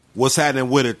What's happening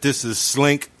with it? This is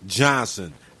Slink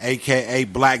Johnson, a.k.a.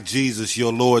 Black Jesus,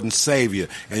 your Lord and Savior,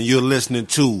 and you're listening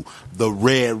to the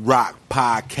Red Rock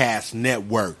Podcast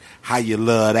Network. How you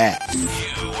love that? You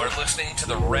are listening to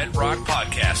the Red Rock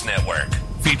Podcast Network,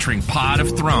 featuring Pod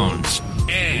of Thrones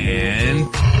and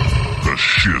the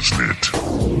Shiznit.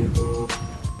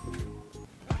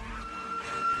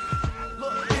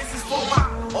 Look, this is for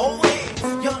my old heads,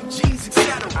 young G's,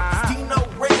 etc. Dino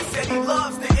Red said he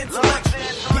loves the intellect.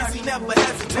 Yes, he never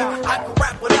hesitates. I can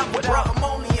rap whatever, bro. I'm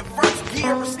only in first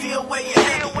gear and still way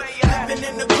ahead. Living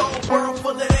in the cold world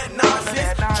full of that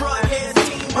nonsense. Drug heads,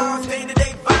 teen moms,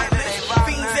 day-to-day violence.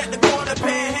 Fiends at the corner,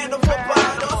 panhandle for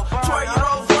bottles.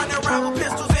 12-year-olds running around with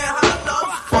pistols and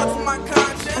hollows. Fuck with my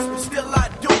conscience, but still I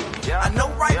do. I know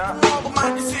right from wrong, but my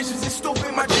decisions is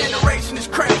stupid. My generation is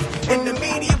crazy, and the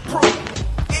media proof.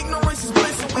 Ignorance is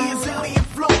bliss, and we is illy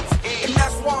influenced. And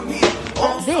that's why I'm here.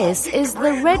 This is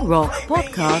the Red Rock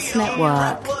Podcast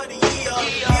Network.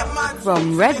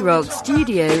 From Red Rock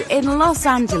Studio in Los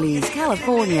Angeles,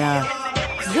 California,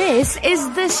 this is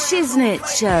the Shiznit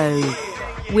Show.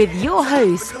 With your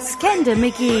hosts, Kenda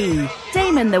McGee,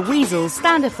 Damon the Weasel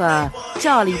Standifer,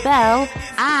 Charlie Bell,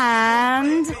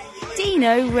 and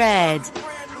Dino Red.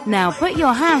 Now put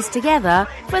your hands together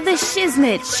for the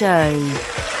Shiznit Show.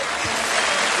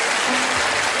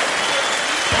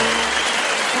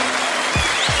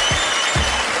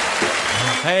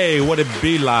 Hey, what it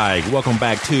be like? Welcome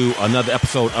back to another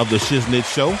episode of the Shiznit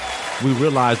Show. We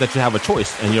realize that you have a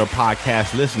choice in your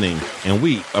podcast listening, and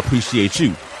we appreciate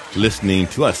you listening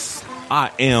to us. I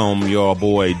am your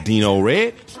boy Dino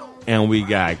Red, and we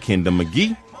got Kenda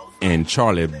McGee and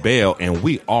Charlie Bell, and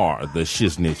we are the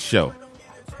Shiznit Show.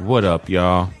 What up,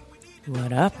 y'all?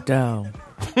 What up, though?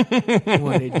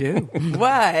 What it do?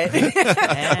 What?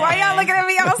 Why y'all looking at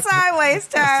me all sideways,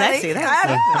 Charlie? Sexy. I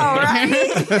know, right?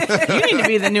 You need to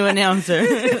be the new announcer.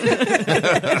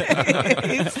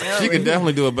 She could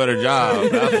definitely do a better job,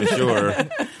 that's for sure.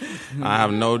 I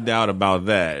have no doubt about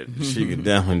that. She could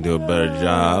definitely do a better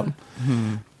job.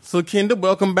 So, Kenda,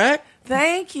 welcome back.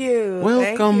 Thank you.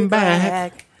 Welcome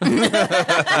back.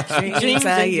 Dreams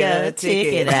are your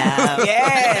ticket out.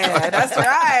 Yeah, that's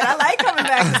right. I like coming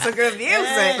back to some good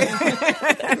music.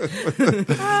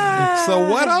 So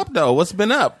what up, though? What's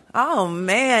been up? Oh,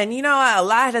 man. You know, a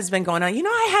lot has been going on. You know,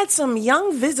 I had some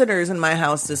young visitors in my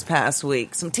house this past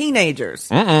week. Some teenagers.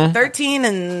 13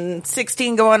 and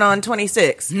 16 going on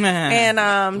 26.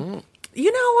 And, you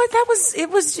know what? It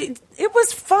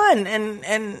was fun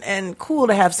and cool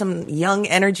to have some young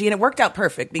energy, and it worked out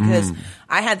perfect because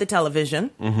I had the television,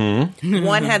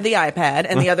 one had the iPad,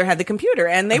 and the other had the computer,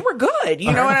 and they were good.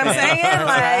 You know what I'm saying?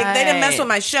 Like they didn't mess with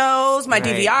my shows. My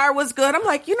DVR was good. I'm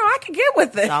like, you know, I could get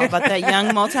with it. It's all about that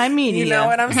young multimedia. You know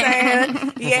what I'm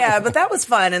saying? Yeah, but that was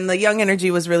fun, and the young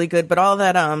energy was really good. But all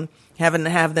that having to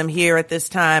have them here at this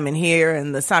time and here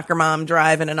and the soccer mom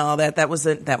driving and all that was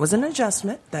an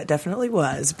adjustment. That definitely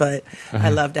was, but I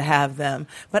love to have them.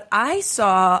 But I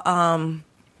saw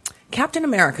Captain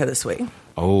America this week.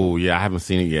 Oh, yeah, I haven't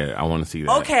seen it yet. I want to see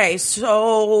that. Okay,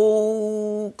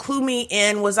 so clue me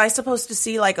in. Was I supposed to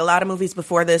see like a lot of movies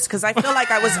before this? Because I feel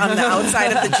like I was on the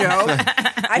outside of the joke.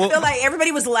 I feel like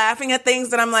everybody was laughing at things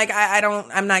that I'm like,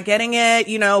 I'm not getting it.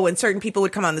 You know, when certain people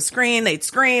would come on the screen, they'd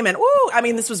scream and ooh. I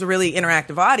mean, this was a really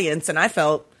interactive audience, and I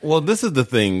felt. Well, this is the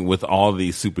thing with all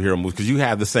these superhero movies, because you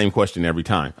have the same question every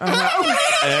time.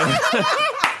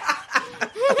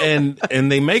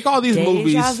 And they make all these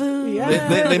movies.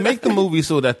 They make the movies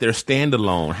so that they're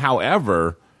standalone.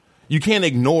 However, you can't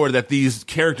ignore that these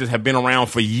characters have been around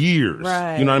for years.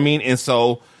 Right. You know what I mean? And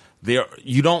so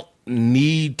you don't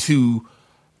need to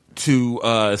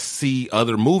see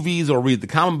other movies or read the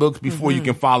comic books before you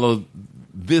can follow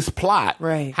this plot.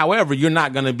 Right. However, you're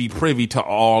not going to be privy to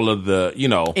all of the,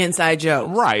 inside jokes.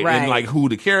 Right. And like who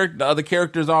the other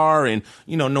characters are, and,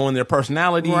 knowing their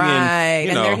personality. Right.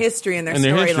 And their history and their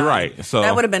storyline. Right. So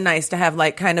that would have been nice to have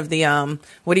like kind of the,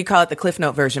 what do you call it? The Cliff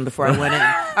Note version before I went in.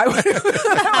 That would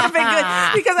have been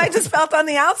good because I just felt on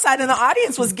the outside and the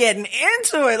audience was getting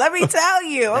into it. Let me tell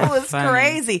you, it was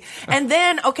crazy. And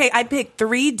then, I picked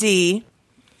 3D.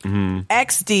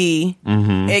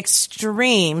 XD,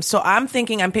 Extreme. So I'm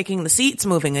thinking I'm picking the seats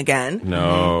moving again.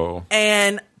 No.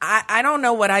 And I don't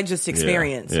know what I just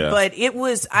experienced, but it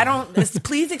was,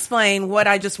 please explain what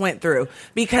I just went through,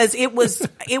 because it was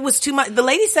too much. The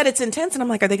lady said it's intense, and I'm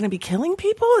like, are they going to be killing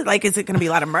people? Like, is it going to be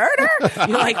a lot of murder?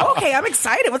 You're like, okay, I'm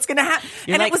excited. What's going to happen?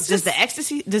 And like, it was does the X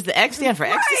stand for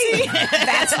ecstasy?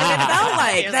 That's what it felt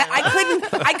like. That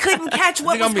I couldn't catch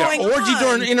what was going on. Orgy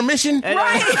during intermission?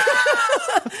 Right.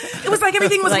 It was like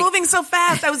everything was moving so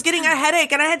fast. I was getting a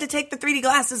headache, and I had to take the 3D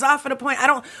glasses off at a point.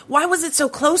 Why was it so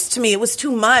close to me? It was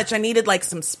too much. I needed like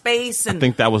some space. And I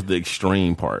think that was the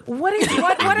extreme part. What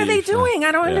are they doing?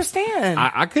 I don't understand.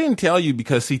 I couldn't tell you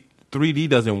because 3D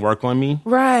doesn't work on me.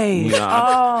 Right. You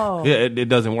know, it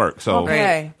doesn't work. So,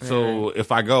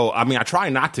 if I go, I mean, I try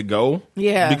not to go.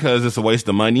 Yeah. Because it's a waste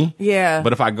of money. Yeah.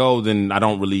 But if I go, then I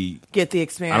don't really get the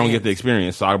experience. I don't get the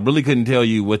experience. So I really couldn't tell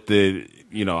you what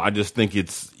I just think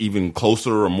it's even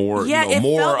closer or more. Yeah, it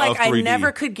more felt like of 3D. I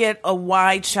never could get a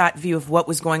wide shot view of what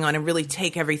was going on and really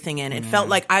take everything in. It felt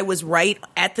like I was right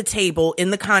at the table in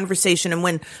the conversation, and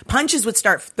when punches would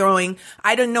start throwing,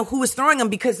 I didn't know who was throwing them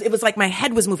because it was like my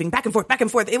head was moving back and forth, back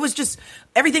and forth. It was just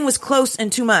everything was close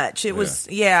and too much. It was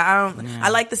I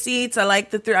like the seats, I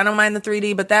like I don't mind the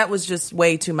 3D, but that was just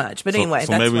way too much. But anyway,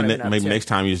 so that's maybe what maybe next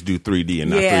time you just do 3D and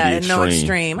not 3D and extreme. no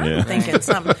extreme. I'm thinking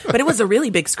something, but it was a really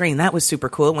big screen. That was super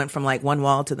cool. It went from like one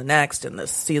wall to the next and the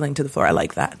ceiling to the floor. I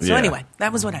like that. So anyway,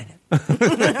 that was what I did.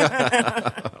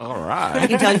 All right. I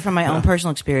can tell you from my own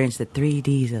personal experience that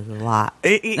 3Ds is a lot.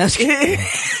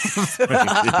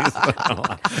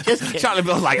 Charlie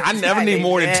Bell's like, I never need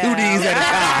more than 2Ds at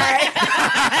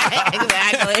a time.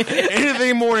 Exactly.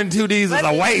 Anything more than 2Ds is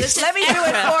a waste. Let me do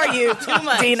it for you. Too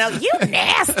much. Dino, you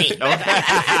nasty.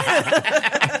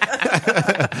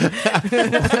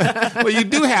 Well, you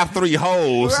do have 3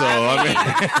 holes, so I mean,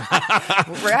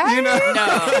 right? You know,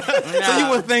 No. so you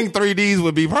would think 3Ds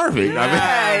would be perfect.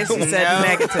 I She said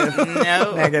negative.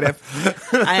 No. Negative.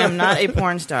 I am not a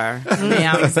porn star.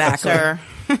 Yeah, Exactly. sir.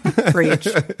 Preach.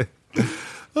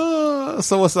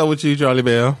 so what's up with you, Charlie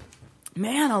Bell?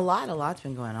 Man, a lot's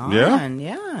been going on.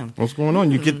 Yeah? What's going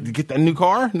on? You get that new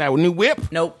car, that new whip?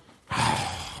 Nope.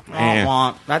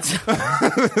 Man. That's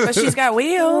But she's got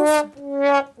wheels.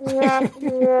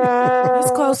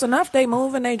 It's close enough. They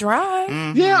move and they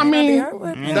drive. Yeah, I mean,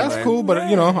 Anyway. that's cool, but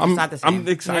I'm not the same. I'm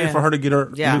excited for her to get her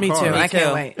new Me car. too. I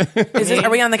can't wait. Are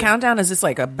we on the countdown? Is this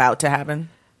like about to happen?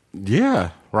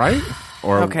 Yeah, right?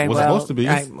 Or Okay, was well, supposed to be?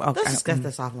 Let's discuss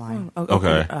this offline.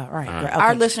 Okay. Right.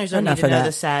 Our listeners don't Enough need to of know that.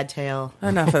 the sad tale.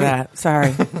 Enough of that.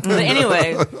 Sorry. But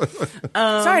anyway,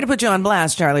 Sorry to put you on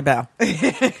blast, Charlie Bell.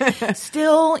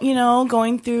 still,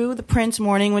 going through the Prince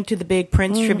morning, went to the big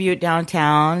Prince tribute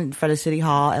downtown in front of City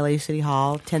Hall, LA City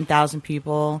Hall, 10,000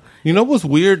 people. You know what's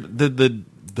weird? The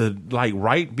like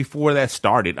right before that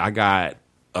started, I got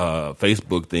a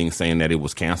Facebook thing saying that it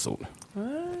was canceled.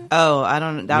 Oh, I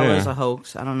don't. That was a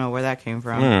hoax. I don't know where that came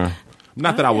from. Yeah.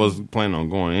 Not that I was planning on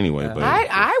going anyway, but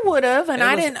I would have, and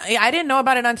I didn't know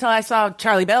about it until I saw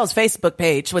Charlie Bell's Facebook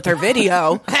page with her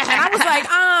video, and I was like,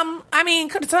 I mean,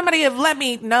 could somebody have let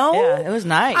me know? Yeah, it was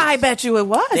nice. I bet you it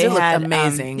was. They It looked had,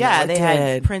 amazing. They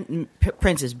had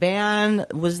Prince's band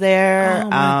was there. Oh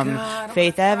my God.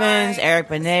 Faith Evans, Eric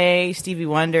Benet, Stevie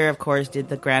Wonder, of course, did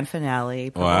the grand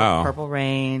finale. Purple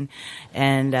Rain,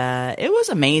 and it was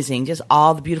amazing. Just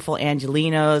all the beautiful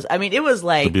Angelinos. I mean, it was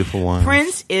like the beautiful ones.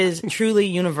 Prince is truly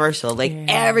universal. Like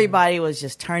everybody was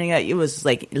just turning up. It was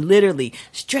like literally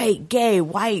straight, gay,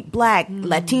 white, black,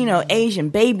 Latino, Asian,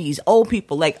 babies, old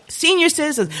people, like senior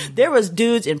citizens. There was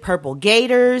dudes in purple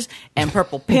gaiters and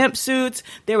purple pimp suits.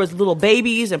 There was little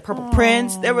babies and purple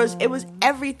prints. It was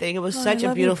everything. It was such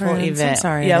a beautiful event. I'm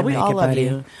sorry. Yeah, we all love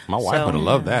you. my wife would have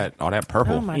loved that. All that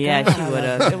purple. Oh my Yeah, God. she would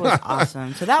have. It was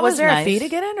awesome. So that Was there nice. a fee to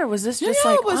get in, or was this just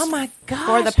No, like, it was oh my gosh,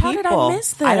 for the how people? did I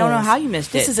miss this? I don't know how you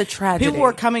missed it. This is a tragedy. People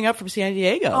were coming up from San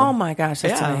Diego. Oh my gosh,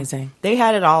 that's Yeah. amazing. They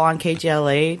had it all on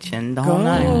KGLH and the whole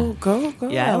nine. Go,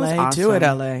 Yeah, it was LA. awesome. Do it,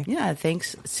 LA. Yeah,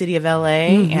 thanks City of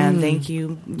LA and thank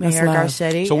you Mayor love.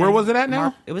 Garcetti. So where and was it at now?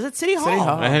 Mark- It was at City Hall. City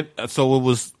Hall. I had, so it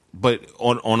was, but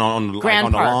on Grand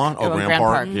on the Park. lawn. It Oh, was Grand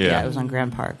Park. Yeah, it was on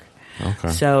Grand Park. Okay.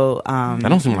 So That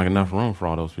don't seem like enough room for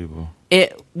all those people.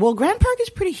 Grand Park is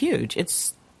pretty huge.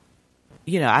 It's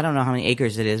I don't know how many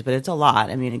acres it is, but it's a lot.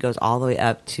 I mean, it goes all the way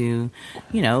up to,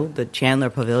 the Chandler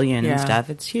Pavilion and stuff.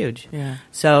 It's huge. Yeah.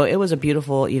 So it was a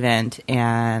beautiful event,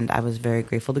 and I was very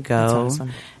grateful to go. That's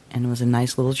awesome. And it was a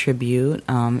nice little tribute,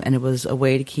 and it was a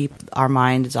way to keep our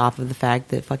minds off of the fact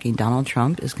that fucking Donald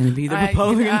Trump is going to be the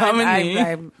Republican nominee.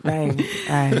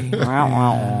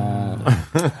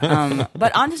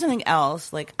 But on to something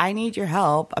else. Like, I need your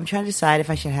help. I'm trying to decide if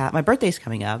I should have... My birthday's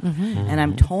coming up, and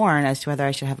I'm torn as to whether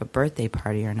I should have a birthday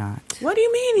party or not. What do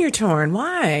you mean you're torn?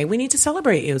 Why? We need to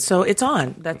celebrate you. So it's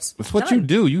on. That's what you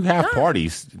do. You have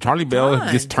parties. Charlie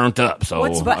Bell gets turned up.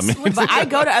 So but I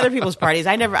go to other people's parties.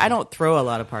 I don't throw a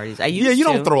lot of parties. I used to. You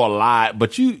don't throw a lot,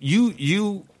 but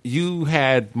you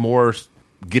had more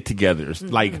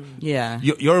get-togethers. Like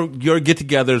your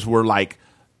get-togethers were like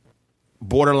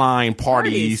borderline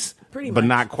parties, but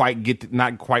not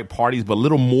quite parties, but a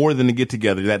little more than a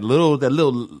get-together. That little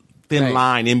thin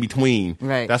line in between.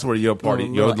 Right. That's where your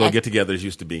little get-togethers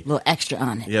used to be. A little extra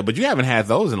on it. Yeah, but you haven't had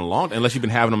those in a long time, unless you've been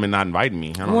having them and not inviting me.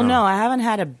 I don't know. No, I haven't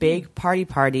had a big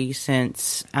party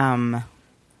since. I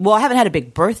haven't had a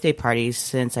big birthday party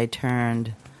since I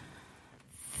turned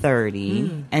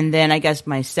 30, and then I guess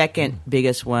my second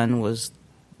biggest one was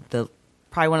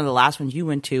probably one of the last ones you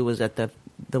went to was at the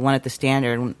one at the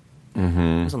Standard. It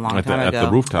was a long time ago. At the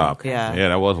rooftop. Yeah,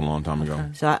 that was a long time ago.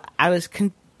 So I was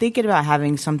thinking about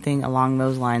having something along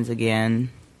those lines again,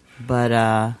 but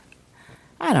I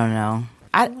don't know.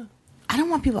 I don't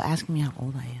want people asking me how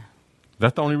old I am.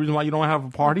 That's the only reason why you don't have a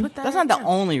party? That's not the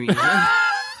only reason.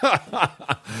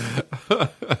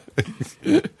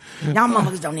 Y'all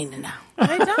motherfuckers don't need to know.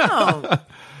 They don't.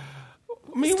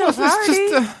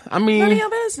 I mean, none of your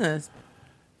business.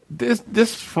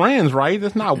 This friends, right?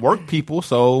 It's not work people,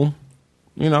 so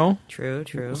True.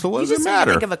 So what You does just it need to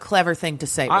matter? think of a clever thing to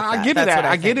say. I get it.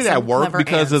 I get it at work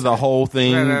because of the whole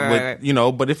thing. Right.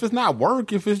 But if it's not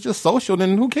work, if it's just social,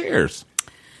 then who cares?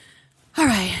 All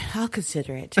right, I'll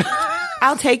consider it.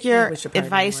 I'll take your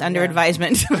advice under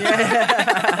advisement.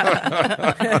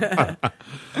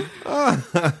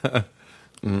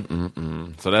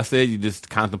 So that's it. You just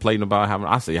contemplating about having.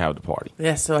 I say have the party.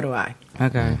 Yeah, so do I.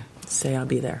 Okay. Say I'll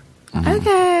be there.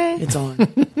 Okay. It's on.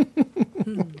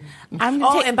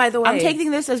 And by the way, I'm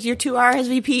taking this as your 2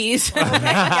 RSVPs. Okay.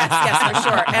 Yes, for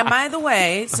sure. And by the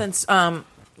way, since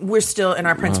we're still in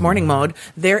our Prince morning mode,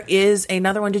 there is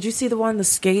another one. Did you see the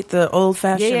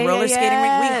old-fashioned roller skating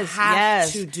rink? We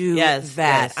have to do that.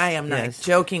 Yes, I am not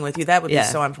joking with you. That would be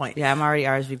so on point. Yeah, I'm already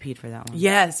RSVP'd for that one.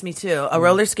 Yes, me too. A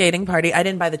roller skating party. I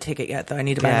didn't buy the ticket yet, though. I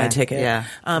need to buy my ticket. Yeah.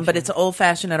 But it's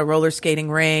old-fashioned at a roller skating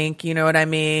rink. You know what I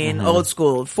mean? Old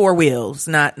school. 4 wheels,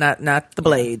 not the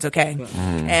blades, okay?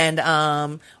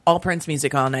 And all Prince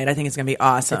music all night. I think it's going to be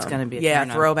awesome. It's going to be a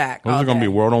throwback. Was it going to be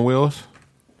World on Wheels?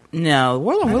 No,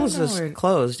 World on Wheels is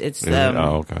closed. It's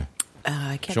okay.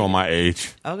 I can't showing my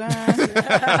age. Okay.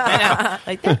 I know.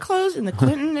 Like, they're closed in the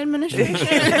Clinton administration.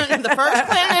 The first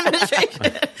Clinton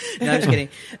administration. No, I'm just kidding.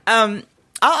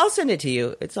 I'll send it to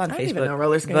you. It's on Facebook. I didn't even know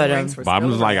roller skating rinks were Bob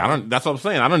was like, that's what I'm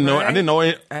saying. I don't know. Right? I didn't know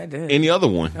any other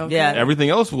one. Okay. Yeah. Everything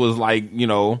else was like,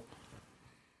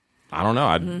 I don't know.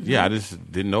 I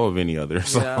just didn't know of any others.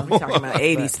 So. Yeah, we're talking about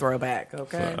 80s throwback,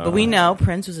 okay? But we know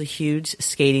Prince was a huge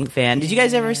skating fan. Did you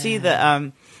guys ever see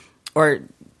the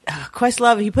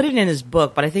Questlove? He put it in his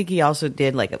book, but I think he also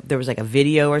did there was a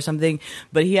video or something.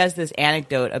 But he has this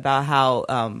anecdote about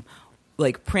how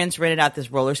Prince rented out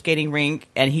this roller skating rink,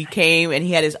 and he came and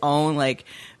he had his own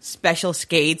special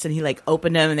skates, and he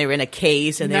opened them and they were in a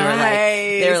case, and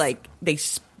they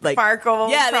sparkle,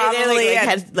 they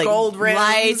had gold rims,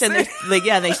 lights, and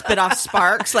they spit off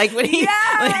sparks when he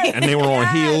and they were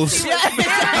on heels. Exactly.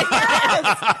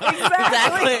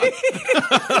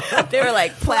 They were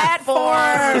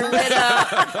platform lit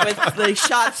up with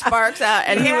shot sparks out,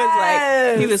 and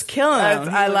he was killing them.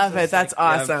 I love it. That's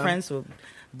awesome. Prince will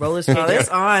roller skate. It's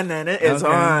on then. It is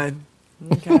on.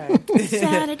 Okay.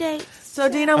 Saturday. So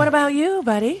Dino, what about you,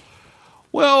 buddy?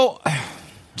 Well,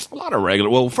 a lot of regular.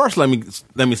 Well, first let me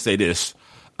say this.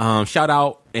 Shout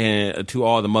out to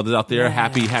all the mothers out there.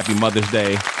 Happy Mother's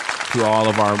Day to all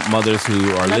of our mothers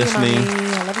who are listening.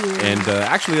 I love you. And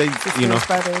actually,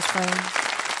 brothers,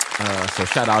 friends. So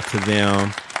shout out to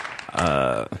them.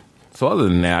 So other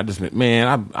than that,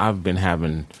 I've been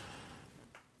having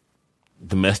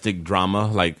domestic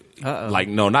drama,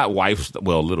 not wife stuff.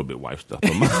 Well, a little bit wife stuff,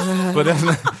 but that's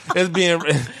not,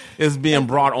 it's being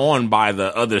brought on by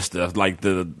the other stuff.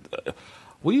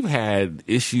 We've had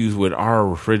issues with our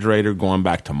refrigerator going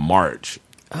back to March.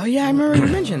 Oh yeah, I remember you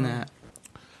mentioned that.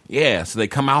 Yeah, so they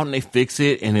come out and they fix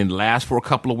it, and it lasts for a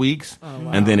couple of weeks,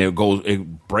 and then it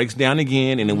breaks down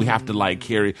again, and then we have to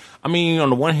carry. I mean, on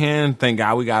the one hand, thank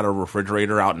God we got a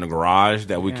refrigerator out in the garage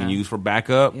that we can use for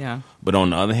backup. Yeah. But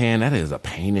on the other hand, that is a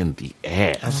pain in the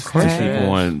ass.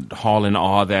 Especially hauling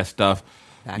all that stuff,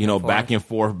 back and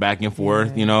forth,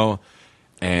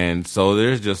 And so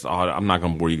there's just I'm not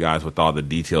going to bore you guys with all the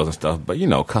details and stuff, but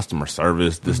customer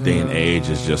service this day and age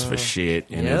is just for shit,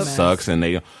 and it sucks, and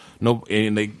they No,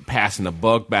 and they passing the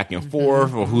buck back and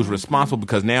forth, or who's responsible?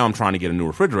 Because now I'm trying to get a new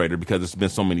refrigerator because it's been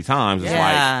so many times. It's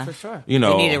like, for sure. you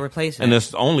know, They need to replace it. and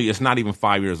it's not even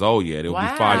 5 years old yet. It'll be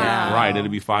 5 years, right?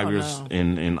 It'll be 5 years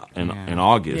in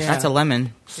August. Yeah. That's a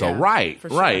lemon. So Yeah, right.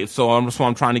 sure. So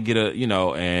I'm trying to get a, you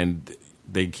know, and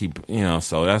they keep, you know,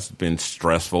 so that's been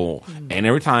stressful. And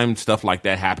every time stuff like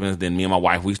that happens, then me and my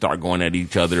wife, we start going at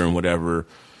each other and whatever.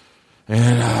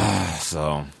 And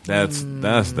so that's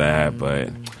that.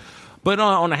 But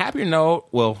on a happier note,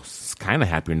 well, kind of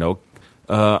happier note,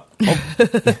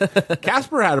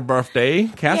 Casper had a birthday.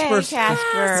 Casper.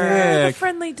 The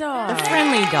friendly dog. The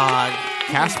friendly dog.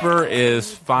 Casper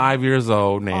is 5 years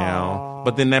old now.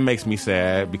 But then that makes me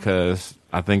sad because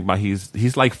I think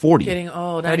he's like 40. Getting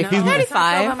old. 30, I know. he's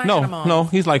 35. No,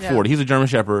 he's like 40. He's a German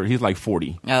Shepherd. He's like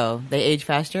 40. Oh, they age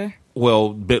faster? Well,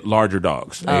 bit larger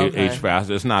dogs Okay. age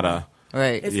faster. It's not a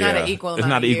Right. It's not an equal. It's amount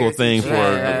not of an equal years thing each for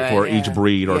year. for each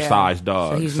breed or Yeah. size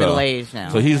dog. So he's middle-aged now.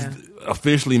 So he's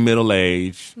officially middle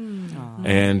aged,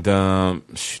 and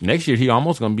next year he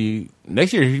almost going to be.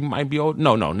 Next year he might be old.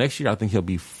 No. Next year I think he'll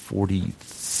be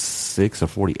 46 or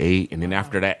 48, and then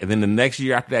after that, and then the next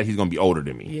year after that he's going to be older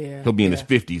than me. Yeah. He'll be in his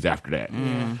 50s after that.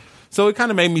 So it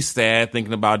kind of made me sad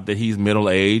thinking about that he's middle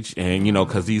aged, and you know,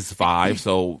 because he's 5,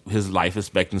 so his life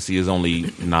expectancy is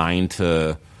only 9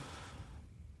 to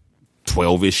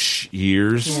 12-ish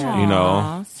years, you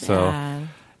know. Sad. So,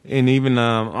 and even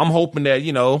I'm hoping that,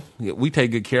 you know, we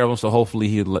take good care of him, so hopefully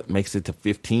he makes it to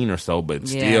 15 or so. But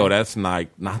still, that's not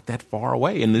that far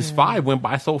away. And this 5 went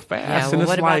by so fast. Yeah, and well, it's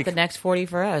what like, about the next 40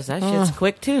 for us? That shit's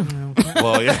quick, too.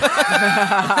 well,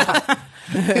 yeah.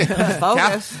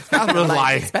 Focus. Casper's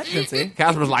like, Expectancy.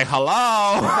 Casper's like,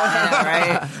 hello.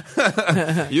 Yeah,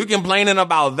 right. You complaining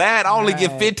about that? I only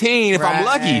get 15 if I'm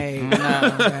lucky.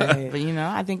 Right. But, you know,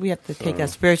 I think we have to take a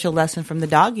spiritual lesson from the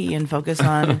doggy and focus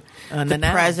on the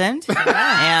now. present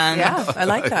and Yeah, I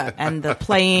like that. and the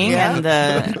playing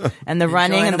Yeah. and the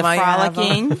running and the them while you have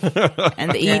frolicking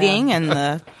and the eating and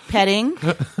the petting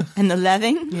and the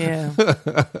loving.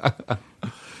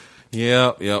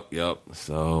 Yeah. Yep.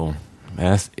 So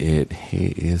that's it. He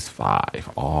is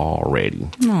 5 already.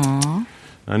 Aww.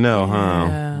 I know, huh?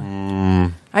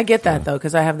 Yeah. I get that though,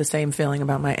 because I have the same feeling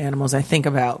about my animals. I think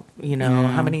about, you know,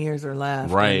 how many years are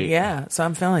left. Right. And yeah. So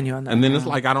I'm feeling you on that. And then it's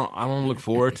like I don't look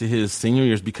forward to his senior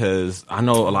years because I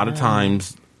know a lot of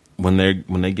times when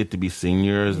they get to be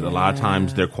seniors, a lot of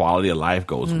times their quality of life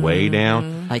goes way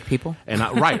down. Like people? And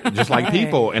just like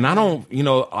people. And I don't, you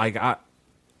know, like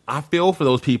I feel for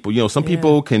those people. You know, some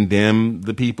people condemn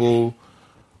the people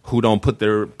who don't put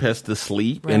their pets to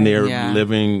sleep and they're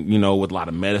living, you know, with a lot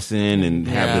of medicine and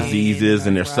have diseases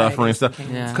and they're suffering and stuff.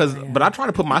 But I try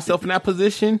to put myself in that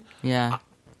position. Yeah.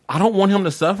 I don't want him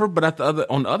to suffer, but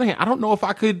on the other hand, I don't know if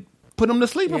I could put him to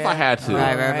sleep if I had to.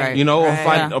 Right. You know,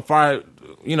 if I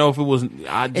you know, if it was,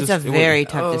 It's a very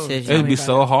tough decision. It would be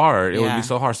so hard. It would Yeah. be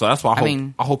so hard. So that's why I hope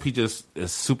mean- he just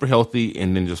is super healthy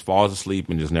and then just falls asleep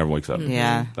and just never wakes up.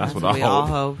 Yeah. That's what we I all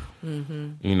hope. hope.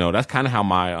 You know, that's kind of how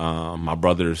my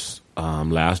brother's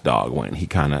last dog went.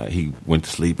 He went to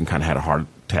sleep and kind of had a heart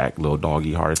attack, little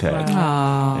doggy heart attack.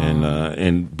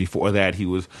 And before that, he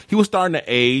was starting to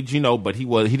age, you know, but he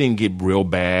didn't get real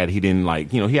bad. He didn't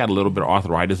he had a little bit of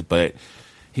arthritis, but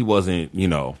he wasn't, you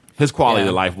know, his quality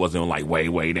of life wasn't like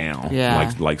way down.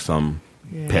 Yeah. Like some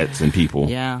pets and people.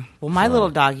 Yeah. Well, my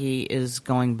little doggy is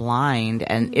going blind,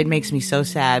 and it makes me so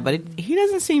sad. But he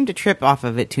doesn't seem to trip off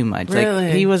of it too much. Really?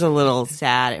 Like he was a little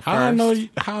sad at first.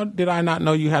 How did I not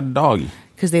know you had a doggy?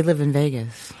 Because they live in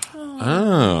Vegas.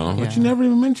 Oh, but you never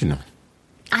even mentioned him.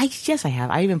 Yes, I have.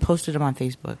 I even posted him on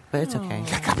Facebook, but it's okay.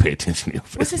 I gotta pay attention to your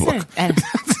What's his Facebook. name? And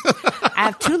I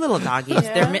have 2 little doggies.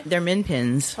 They're min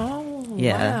pins. Oh,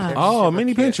 Yeah. wow. Oh,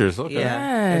 mini pinchers. Okay.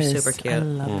 Yeah, Yes. they're super cute. I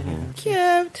love it.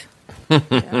 Cute.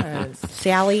 Yes.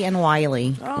 Sally and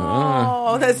Wiley.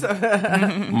 Oh, that's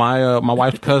My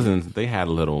wife's cousins, they had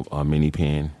a little mini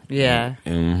pin. Yeah.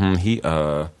 And he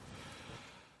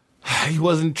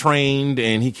wasn't trained,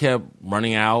 and he kept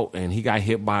running out, and he got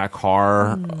hit by a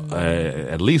car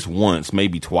at least once,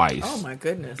 maybe twice. oh my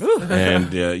goodness.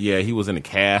 And he was in a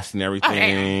cast and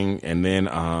everything. And then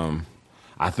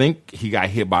I think he got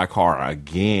hit by a car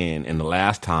again, and the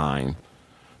last time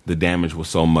the damage was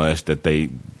so much that I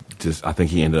think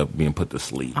he ended up being put to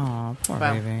sleep. Oh, poor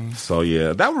Wow. baby. So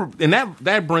yeah,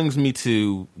 that brings me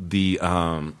to the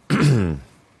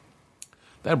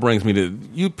that brings me to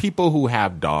you people who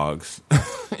have dogs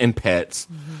and pets,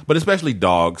 but especially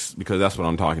dogs, because that's what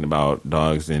I'm talking about,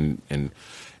 dogs and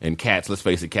And cats, let's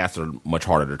face it, cats are much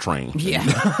harder to train. Yeah.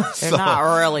 They're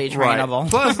not really trainable.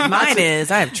 Right. Plus, Mine is.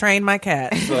 I have trained my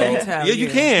cat. yeah, you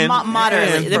can.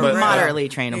 Moderately. They're but, moderately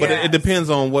trainable. But it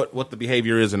depends on what the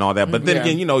behavior is and all that. But then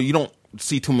again, you don't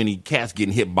see too many cats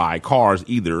getting hit by cars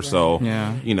either. So,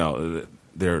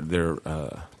 they're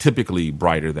typically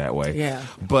brighter that way. Yeah.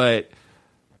 But,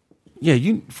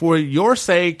 yeah, for your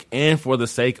sake and for the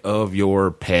sake of your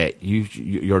pet,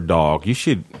 your dog, you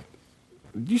should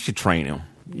train him.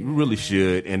 You really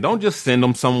should. And don't just send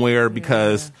him somewhere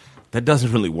because that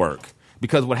doesn't really work.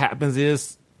 Because what happens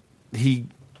is he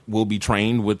will be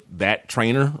trained with that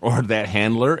trainer or that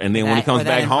handler. And then when he comes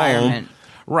back home,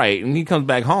 right, and he comes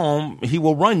back home, he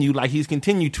will run you like he's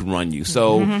continued to run you.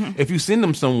 So if you send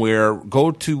him somewhere,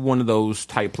 go to one of those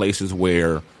type places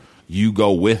where you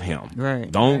go with him. Right.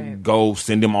 Don't go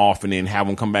send him off and then have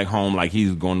him come back home like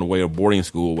he's going the way of boarding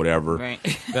school or whatever.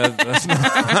 Right. That's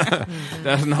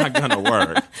not going to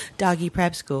work. Doggy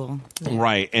prep school.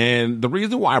 Right. And the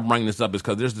reason why I bring this up is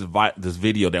because there's this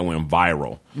video that went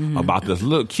viral about this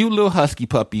cute little husky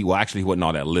puppy. Well, actually, he wasn't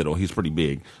all that little. He's pretty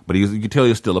big. But you can tell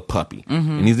he's still a puppy.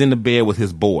 And he's in the bed with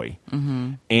his boy.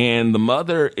 And the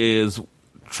mother is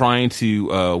trying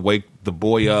to wake the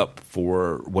boy up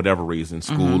for whatever reason,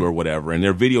 school or whatever, and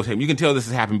they're videotaping. You can tell this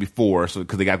has happened before, so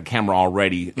because they got the camera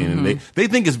already, and they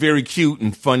think it's very cute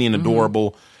and funny and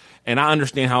adorable. And I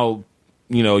understand how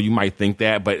you might think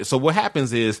that, but so what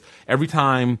happens is every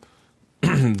time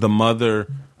the mother,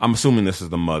 I'm assuming this is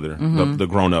the mother, the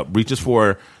grown up, reaches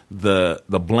for the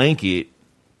blanket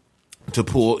to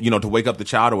pull, to wake up the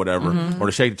child or whatever, or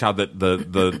to shake the child,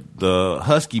 the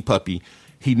husky puppy.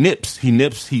 He snaps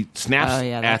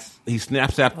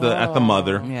at the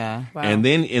mother. Yeah. Wow. And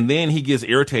then he gets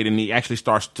irritated and he actually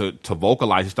starts to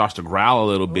vocalize. He starts to growl a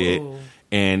little bit.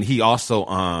 And he also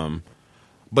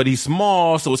but he's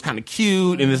small, so it's kind of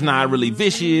cute and it's not really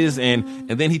vicious. And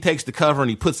then he takes the cover and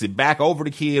he puts it back over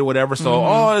the kid or whatever.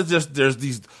 So it's just there's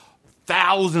these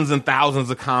thousands and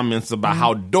thousands of comments about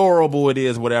how adorable it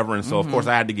is, whatever. And so, of course,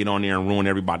 I had to get on there and ruin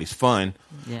everybody's fun.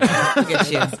 Yeah,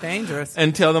 it's dangerous.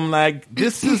 And tell them, like,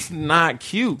 this is not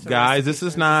cute, guys. This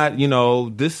is not,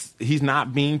 he's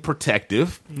not being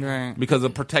protective. Right. Because a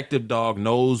protective dog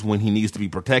knows when he needs to be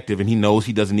protective, and he knows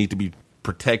he doesn't need to be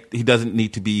he doesn't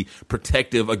need to be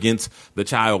protective against the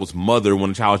child's mother when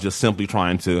the child's just simply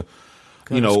trying to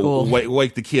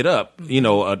wake the kid up.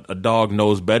 A dog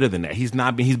knows better than that. He's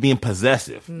being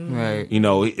possessive. Right.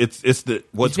 It's he's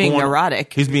being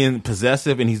neurotic. He's being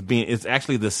possessive, and it's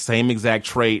actually the same exact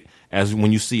trait as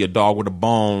when you see a dog with a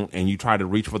bone and you try to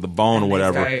reach for the bone or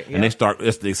whatever,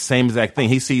 it's the same exact thing.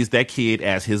 He sees that kid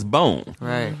as his bone.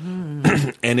 Right.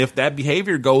 And if that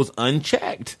behavior goes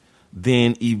unchecked,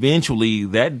 then eventually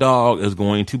that dog is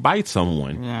going to bite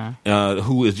someone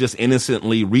who is just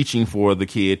innocently reaching for the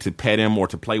kid to pet him or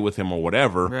to play with him or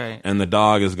whatever, and the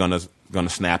dog is gonna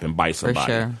snap and bite somebody.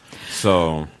 For sure.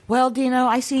 So, well, Dino,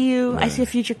 I see you. I see a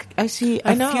future. I see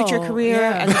a future career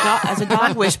as a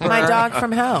dog whisperer. My dog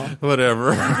from hell.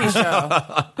 Whatever.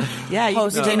 Yeah, you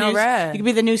host Dino Red. You could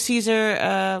be the new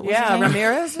Caesar.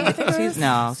 Ramirez. I think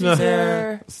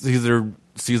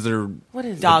Caesar. What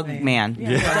is Dog it? Man?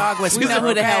 Yeah. Dog whisperer. We know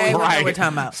who the hell we're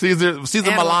talking about. Caesar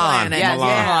Milan.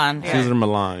 Milan. Caesar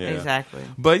Milan. Yeah. Exactly.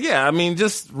 But yeah, I mean,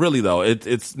 just really though,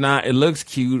 it's not. It looks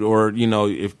cute, or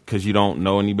because you don't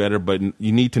know any better, but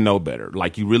you need to know better.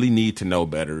 Like you really need to know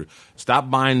better. Stop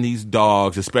buying these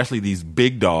dogs, especially these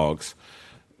big dogs.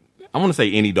 I want to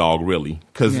say any dog, really,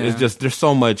 because it's just there's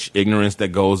so much ignorance that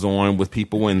goes on with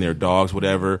people and their dogs,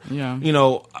 whatever. Yeah.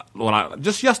 When I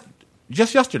just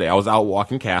yesterday, I was out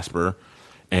walking Casper,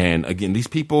 and again, these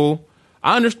people,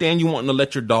 I understand you wanting to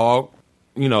let your dog,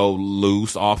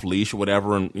 loose, off leash or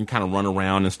whatever, and kind of run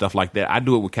around and stuff like that. I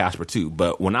do it with Casper too,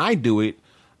 but when I do it,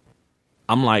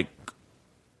 I'm like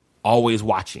always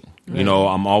watching.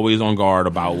 I'm always on guard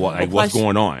about what's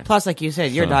going on. Plus, like you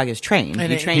said, your dog is trained.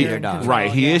 You train your dog,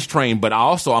 right? He is trained, but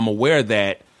I'm aware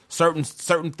that certain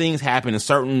things happen and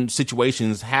certain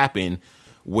situations happen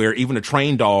where even a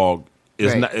trained dog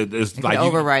is not. It's like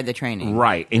override the training,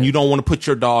 right? And you don't want to put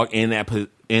your dog in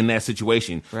that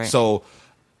situation. Right. So,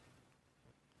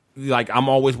 like, I'm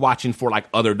always watching for like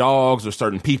other dogs or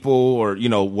certain people or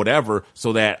whatever,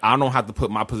 so that I don't have to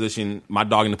put my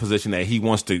dog in the position that he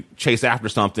wants to chase after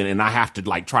something, and I have to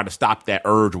like try to stop that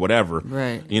urge or whatever.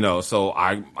 Right. So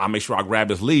I make sure I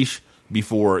grab his leash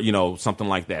before something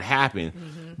like that happened.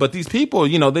 But these people,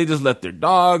 they just let their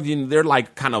dog, they're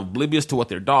like kind of oblivious to what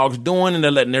their dog's doing, and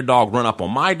they're letting their dog run up on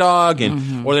my dog,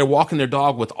 and or they're walking their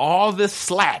dog with all this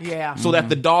slack, so that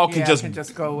the dog can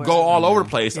just go all over the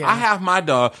place. I have my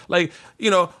dog, like,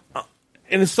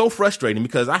 And it's so frustrating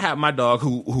because I have my dog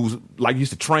who's like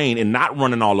used to train and not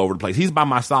running all over the place. He's by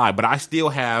my side, but I still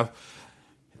have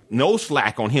no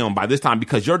slack on him by this time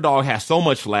because your dog has so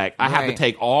much slack. I have to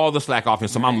take all the slack off him.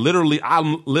 So I'm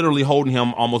literally holding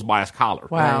him almost by his collar.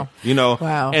 Wow. You know?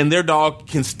 Wow. And their dog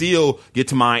can still get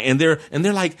to mine. And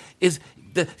they're like,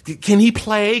 can he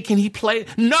play? Can he play?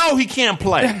 No, he can't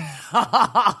play.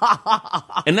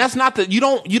 And that's not you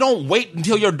don't wait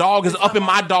until your dog is up in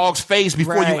my dog's face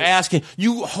before you ask him.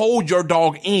 You hold your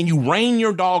dog in. You rein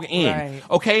your dog in. Right.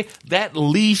 Okay? That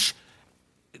leash,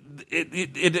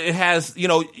 it has,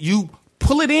 you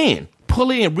pull it in,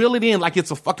 reel it in like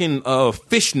it's a fucking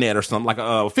fish net or something, like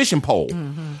a fishing pole.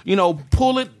 Mm-hmm.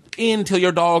 Pull it in until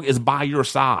your dog is by your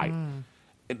side.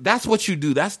 That's what you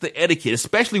do. That's the etiquette,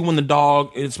 especially when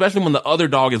the other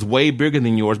dog is way bigger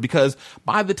than yours, because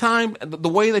by the time, the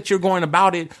way that you're going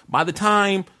about it, by the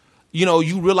time,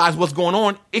 you realize what's going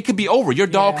on, it could be over. Your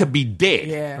dog could be dead.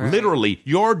 Yeah, right. Literally,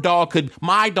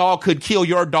 my dog could kill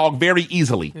your dog very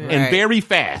easily and very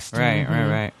fast. Right,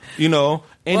 right.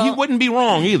 And he wouldn't be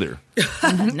wrong either.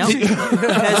 No,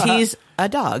 because he's a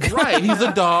dog. Right, he's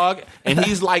a dog, and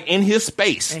he's like in his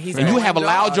space. And you have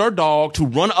allowed your dog to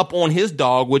run up on his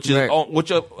dog, which is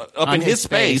up in his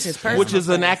space, which is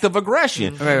an act of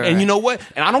aggression. Right. And you know what?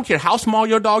 And I don't care how small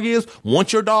your dog is.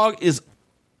 Once your dog is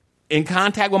in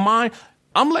contact with mine,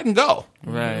 I'm letting go.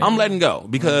 Right. I'm letting go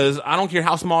because I don't care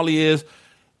how small he is.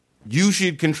 You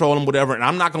should control him, whatever. And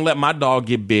I'm not going to let my dog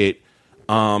get bit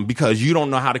because you don't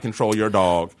know how to control your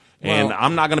dog. And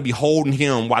I'm not going to be holding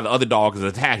him while the other dog is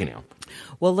attacking him.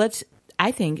 Well,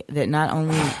 I think that not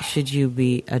only should you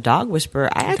be a dog whisperer,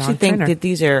 I actually think that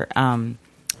these are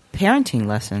parenting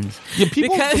lessons. Yeah,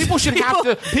 people should have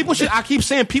to. I keep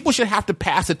saying people should have to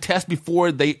pass a test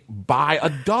before they buy a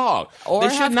dog. Or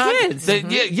they have kids.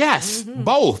 Yes,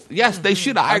 both. Yes, they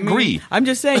should. I agree. I'm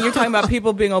just saying, you're talking about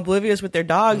people being oblivious with their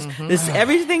dogs. This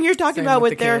everything you're talking about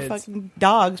with their fucking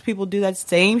dogs. People do that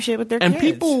same shit with their kids. And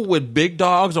people with big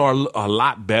dogs are a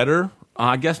lot better.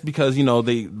 I guess because,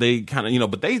 they kind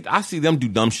of, but I see them do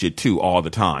dumb shit too all the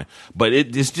time. But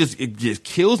it just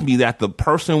kills me that the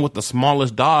person with the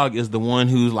smallest dog is the one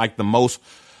who's like the most,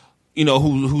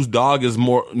 whose dog is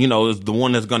more, is the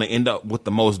one that's going to end up with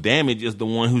the most damage, is the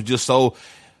one who's just so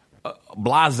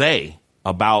blasé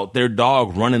about their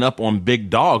dog running up on big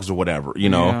dogs or whatever,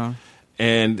 Yeah.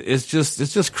 And it's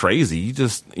just crazy. You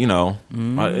just,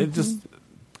 it just...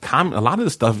 a lot of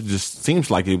this stuff just seems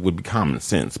like it would be common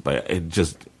sense, but it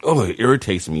just it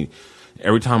irritates me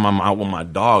every time I'm out with my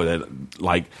dog. That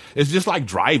like it's just like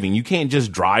driving. You can't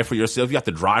just drive for yourself. You have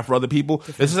to drive for other people.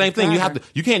 It's the same thing.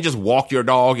 You can't just walk your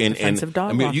dog and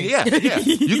dog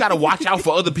you got to watch out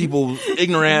for other people,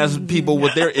 ignorant ass people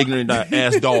with their ignorant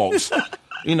ass dogs.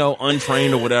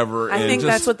 Untrained or whatever. I think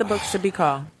that's what the book should be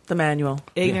called. The manual.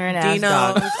 Ignorant ass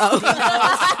dogs.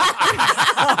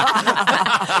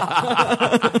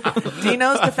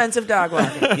 Dino's defensive dog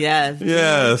walking. Yes.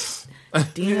 Yes.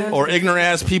 Or ignorant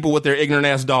ass people with their ignorant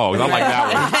ass dogs. I like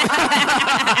that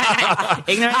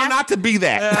one. How not to be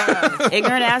that?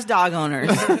 Ignorant ass dog owners.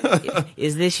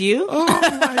 Is this you? Oh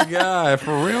my God,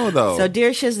 for real though. So,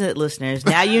 dear Shiznit listeners,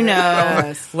 now you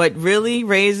know what really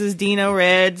raises Dino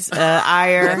Red's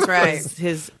ire. That's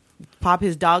right. Pop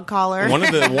his dog collar. One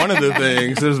of the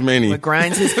things. There's many. What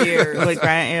grinds his gears.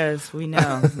 Yes, we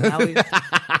know. Now we've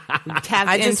tapped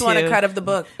I just want a cut of the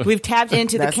book. We've tapped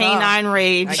into the canine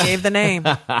rage. I gave the name.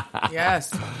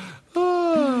 Yes.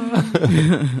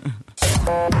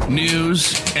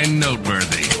 News and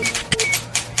noteworthy.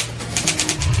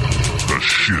 The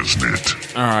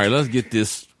Shiznit. All right, let's get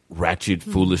this ratchet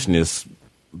foolishness,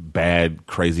 bad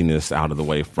craziness out of the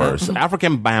way first.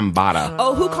 African Bambaataa.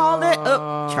 Oh, who called it?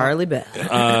 Charlie Bell.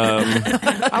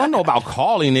 I don't know about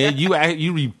calling it. You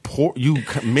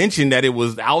mentioned that it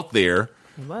was out there.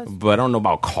 But I don't know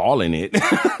about calling it.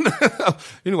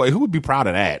 Anyway, who would be proud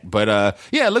of that? But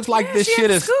it looks like this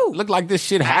shit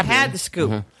happened. I had the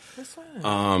scoop.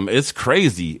 Mm-hmm. It's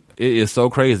crazy. It is so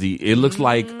crazy. It looks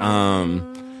like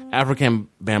African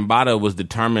Bambaataa was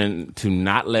determined to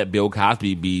not let Bill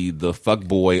Cosby be the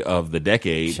fuckboy of the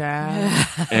decade.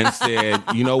 And said,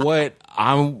 you know what?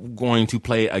 I'm going to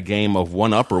play a game of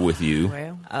one-upper with you,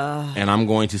 and I'm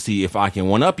going to see if I can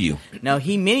one-up you. No,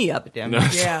 he mini-upped him.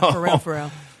 Yeah, for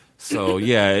real. So,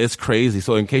 yeah, it's crazy.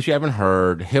 So, in case you haven't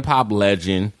heard, hip-hop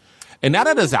legend. And now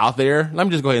that it's out there, let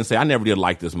me just go ahead and say I never did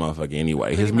like this motherfucker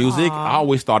anyway. His music, I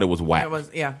always thought it was whack.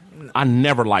 I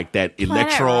never liked that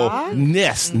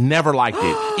electro-ness. Never liked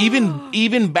it.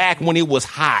 Even back when it was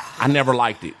hot, I never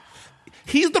liked it.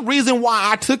 He's the reason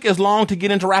why I took as long to get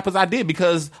into rap as I did,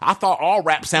 because I thought all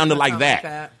rap sounded like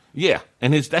that. Yeah,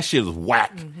 and that shit is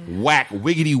whack, whack,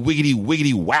 wiggity, wiggity,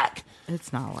 wiggity, whack.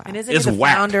 It's not whack. And isn't It's he the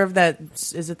whack. founder of that?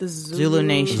 Is it the Zulu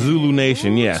Nation? Zulu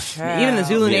Nation, yes. Even the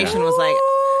Zulu Yeah. Nation was like,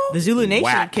 the Zulu Nation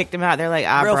Whack. kicked him out. They're like,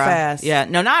 Real bruh. fast. Yeah,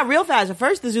 no, not real fast. At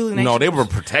first, the Zulu Nation. No, they were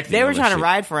protecting. They were him and trying to shit.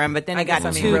 ride for him, but then I it got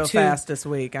guess too real fast this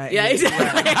week. Yeah,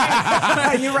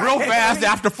 exactly. You're right. Real fast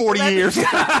after 40 years.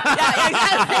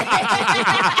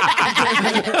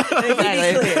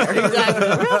 Exactly.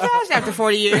 Real fast after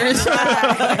 40 years.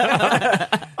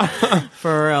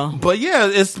 For real. But yeah,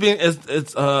 it's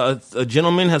a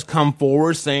gentleman has come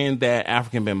forward saying that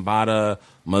African Bambaataa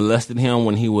molested him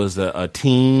when he was a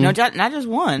teen. No, not just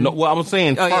one. No, well, I'm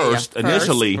saying first,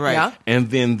 initially, right. Yeah. And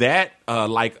then that,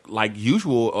 like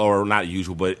usual, or not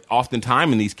usual, but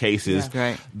oftentimes in these cases,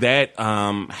 Right. that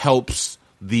helps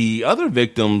the other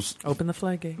victims. Open the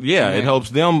floodgate. Yeah, it helps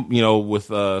them, with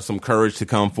some courage to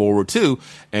come forward too.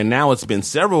 And now it's been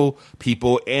several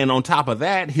people, and on top of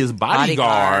that, his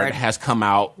bodyguard has come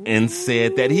out and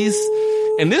said that he's.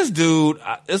 And this dude,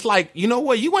 it's like, you know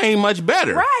what? You ain't much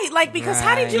better, Right, like because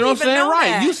how did you, You know what I'm even saying? know Right?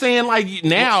 that? You saying like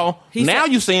now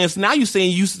you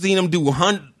saying you've seen him do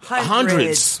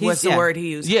hundreds. What's the word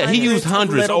he used? Yeah, he used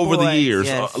hundreds Little over the boys. years.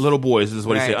 Yes. Little boys is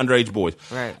what he Right. said. Underage boys.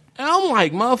 Right. And I'm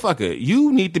like, motherfucker,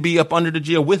 you need to be up under the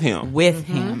jail with him, With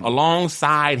him.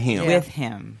 alongside him. With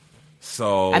him.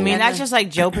 So I mean, that's just like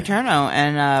Joe Paterno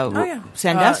and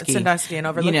Sandusky. Sandusky and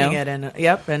overlooking it, and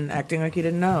and acting like you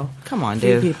didn't know. Come on,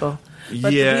 Few dude. people.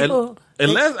 But yeah. the people,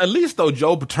 At least though,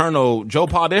 Joe Paterno, Joe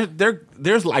Paul,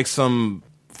 there's like some,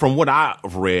 from what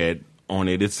I've read on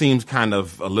it, it seems kind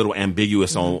of a little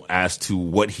ambiguous on as to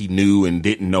what he knew and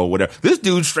didn't know, whatever. This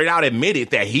dude straight out admitted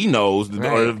that he knows or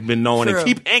have been knowing True.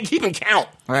 and keeping count.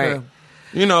 Right.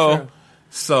 True.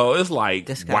 So it's like,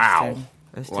 Disgusting. wow.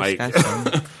 It's Like,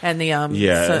 disgusting. and the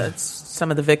Yeah.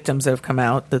 some of the victims that have come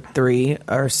out, the 3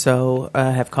 or so,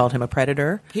 have called him a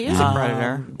predator. He is a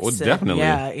predator. Well, definitely.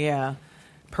 Yeah.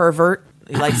 Pervert.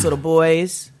 He likes little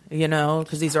boys,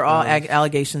 because these are all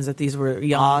allegations that these were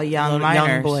young young little-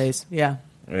 minors. boys. Yeah.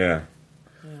 Yeah.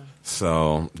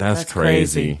 So that's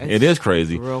crazy. crazy. It is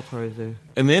crazy. Real crazy.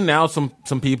 And then now some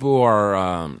people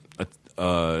are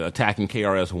attacking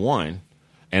KRS-One,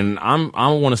 and I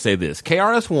want to say this: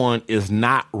 KRS-One is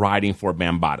not writing for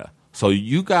Bambaataa. So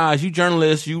you guys, you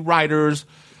journalists, you writers,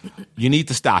 you need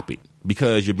to stop it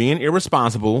because you're being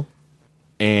irresponsible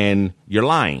and you're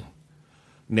lying.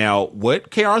 Now, what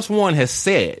KRS-One has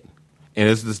said, and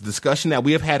it's this discussion that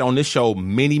we have had on this show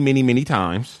many, many, many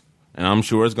times, and I'm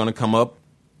sure it's going to come up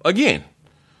again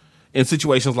in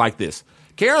situations like this.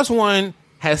 KRS-One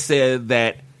has said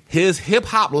that his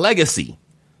hip-hop legacy,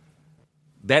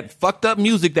 that fucked up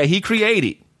music that he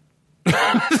created,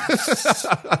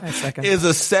 is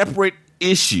a separate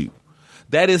issue.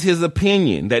 That is his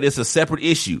opinion, that it's a separate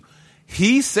issue.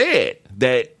 He said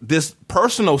that this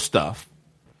personal stuff,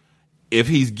 if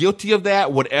he's guilty of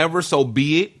that, whatever, so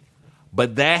be it.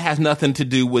 But that has nothing to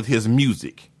do with his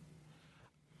music.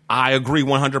 I agree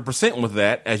 100% with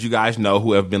that. As you guys know,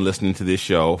 who have been listening to this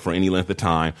show for any length of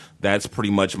time, that's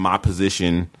pretty much my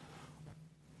position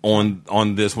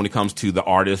on this when it comes to the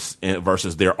artists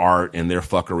versus their art and their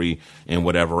fuckery and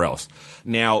whatever else.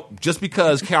 Now, just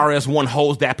because KRS-One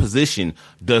holds that position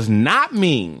does not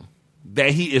mean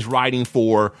that he is writing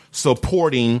for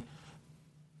supporting,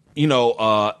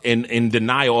 in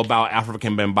denial about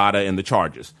African Bambaataa and the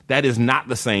charges. That is not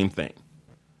the same thing.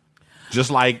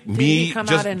 Just like me,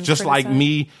 just like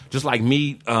me,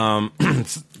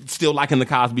 still liking the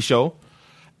Cosby Show.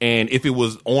 And if it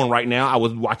was on right now, I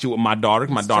would watch it with my daughter.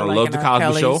 My daughter loves the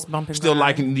Cosby Show. Still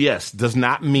liking, yes, does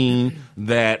not mean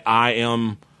that I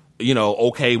am,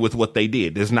 okay with what they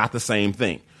did. It's not the same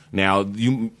thing. Now,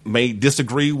 you may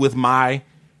disagree with my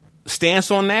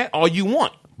stance on that all you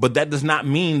want, but that does not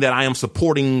mean that I am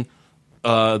supporting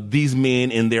these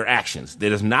men in their actions.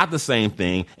 That is not the same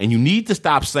thing, and you need to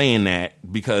stop saying that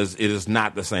because it is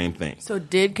not the same thing. So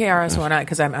did KRS-One,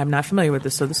 because I'm not familiar with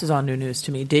this, so this is all new news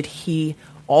to me, did he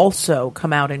also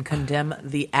come out and condemn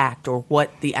the act or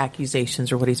what the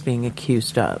accusations or what he's being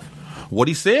accused of? What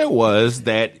he said was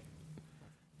that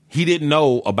he didn't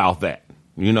know about that.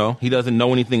 He doesn't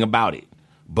know anything about it.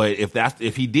 But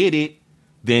if he did it,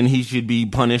 then he should be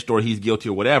punished or he's guilty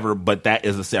or whatever. But that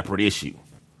is a separate issue.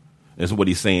 That's what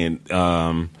he's saying,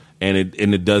 and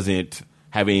it doesn't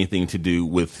have anything to do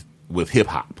with hip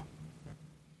hop.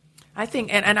 I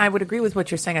think, and I would agree with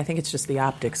what you're saying. I think it's just the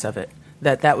optics of it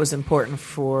that was important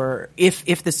for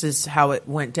if this is how it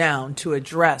went down, to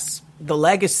address the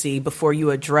legacy before you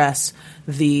address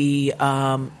the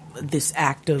this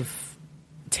act of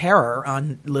terror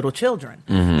on little children.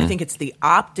 I think it's the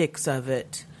optics of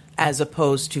it as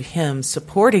opposed to him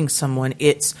supporting someone.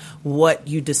 It's what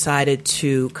you decided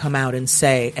to come out and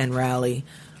say and rally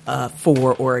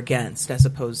for or against, as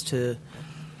opposed to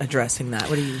addressing that.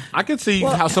 What do you? I could see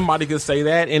how somebody could say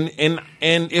that, and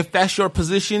if that's your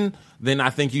position, then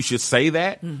I think you should say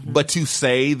that. Mm-hmm. But to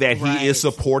say that he is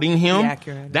supporting him,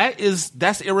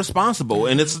 that's irresponsible,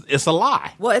 and it's a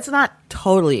lie. Well, it's not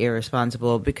totally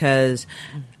irresponsible because,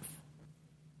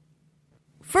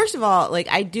 first of all, like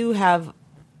I do have.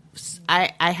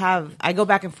 I go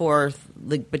back and forth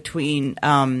like between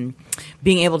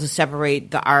being able to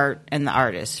separate the art and the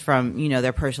artist from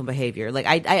their personal behavior. Like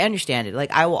I understand it.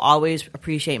 Like I will always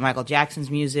appreciate Michael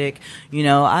Jackson's music.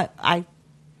 I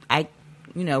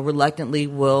reluctantly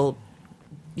will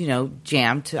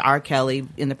jam to R. Kelly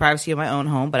in the privacy of my own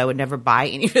home, but I would never buy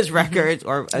any of his records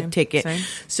or a ticket. Same.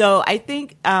 So I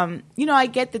think, I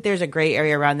get that there's a gray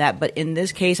area around that, but in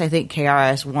this case, I think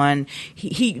KRS-One,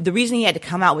 the reason he had to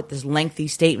come out with this lengthy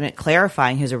statement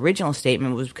clarifying his original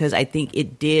statement was because I think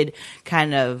it did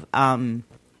kind of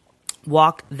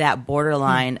walk that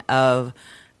borderline of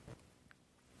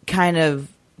kind of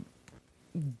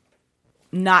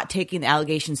not taking the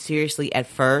allegations seriously at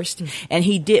first, and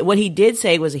what he did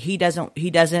say was that he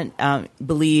doesn't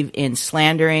believe in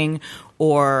slandering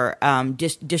or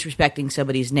disrespecting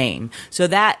somebody's name. So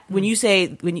that when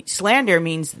slander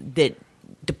means that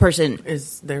the person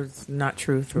there's not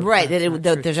truth, right?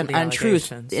 That there's an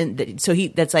untruth. So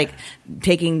that's like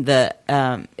taking it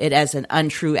as an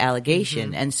untrue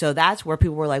allegation, and so that's where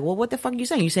people were like, "Well, what the fuck are you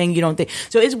saying? You're saying you don't think?"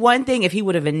 So it's one thing if he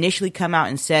would have initially come out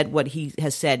and said what he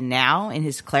has said now in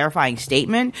his clarifying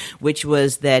statement, which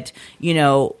was that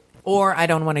or I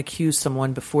don't want to accuse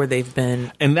someone before they've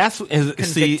been that's what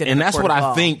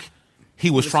I think. He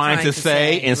was trying to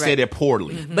say and said it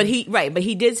poorly. Mm-hmm. But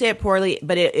he did say it poorly,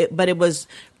 but it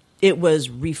was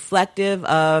reflective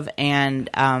of and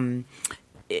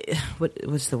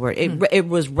what's the word? It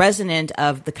was resonant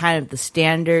of the kind of the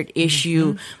standard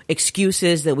issue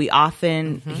excuses that we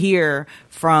often hear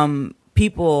from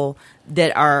people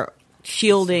that are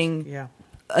shielding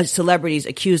celebrities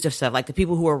accused of stuff, like the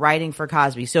people who are writing for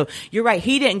Cosby. So you're right,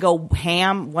 he didn't go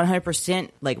ham 100%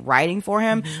 like writing for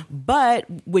him, but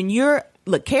when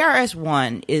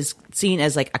KRS-One is seen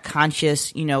as like a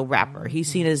conscious, rapper. He's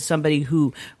seen as somebody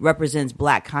who represents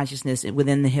Black consciousness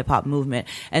within the hip hop movement.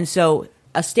 And so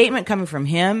a statement coming from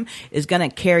him is going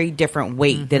to carry different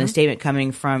weight than a statement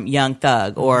coming from Young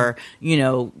Thug or,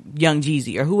 Young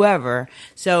Jeezy or whoever.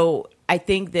 So I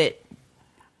think that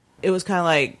it was kind of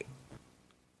like,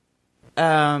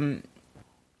 I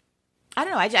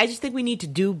don't know. I just think we need to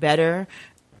do better,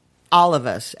 all of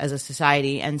us as a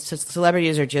society, and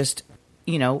celebrities are just,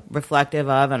 reflective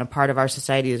of and a part of our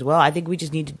society as well. I think we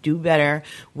just need to do better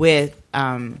with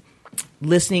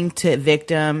listening to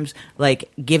victims, like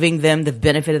giving them the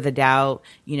benefit of the doubt,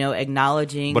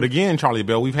 acknowledging. But again, Charlie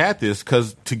Bell, we've had this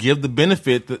because to give the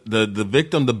benefit, the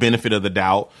victim the benefit of the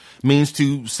doubt means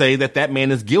to say that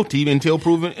man is guilty until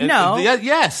proven. No.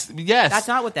 Yes. That's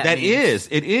not what that It means.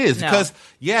 is. No.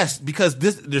 Because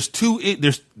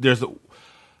there's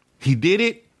he did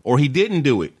it or he didn't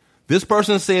do it. This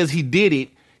person says he did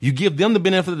it. You give them the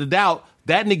benefit of the doubt.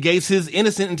 That negates his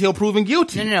innocent until proven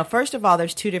guilty. No. First of all,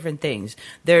 there's two different things.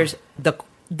 There's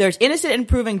innocent and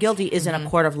proven guilty is in a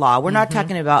court of law. We're not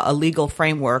talking about a legal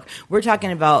framework. We're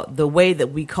talking about the way that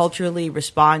we culturally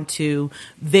respond to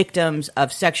victims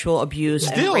of sexual abuse.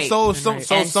 Still, and rape. So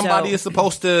somebody is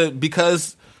supposed to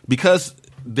because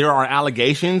there are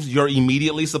allegations. You're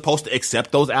immediately supposed to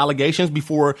accept those allegations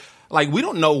before. Like, we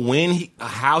don't know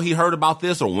how he heard about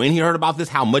this or when he heard about this,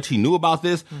 how much he knew about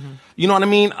this. You know what I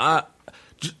mean?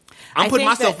 I'm putting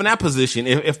myself in that position.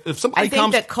 If somebody comes, I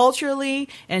think that culturally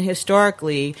and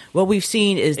historically, what we've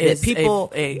seen is that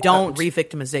people don't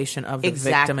re-victimization of the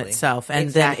victim itself, and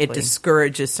then it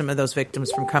discourages some of those victims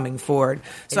from coming forward.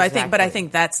 So I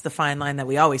think that's the fine line that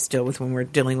we always deal with when we're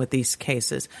dealing with these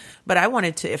cases. But I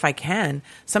wanted to, if I can,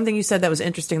 something you said that was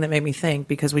interesting that made me think,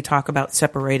 because we talk about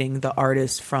separating the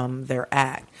artist from their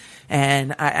act.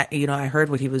 And I heard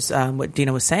what what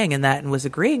Dina was saying in that and was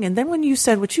agreeing. And then when you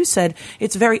said what you said,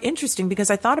 it's very interesting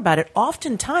because I thought about it.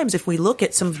 Oftentimes, if we look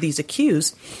at some of these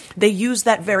accused, they use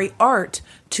that very art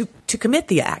to commit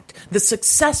the act, the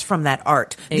success from that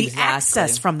art, the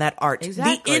access from that art,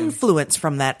 the influence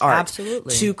from that art,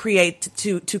 absolutely, to create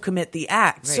to commit the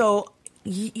act. Right. So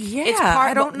Yeah, It's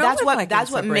part. I don't know. That's if what. I can That's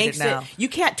what separate makes now. it. You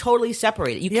can't totally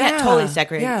separate it. You Yeah, can't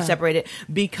totally yeah. separate it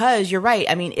because you're right.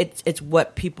 I mean, it's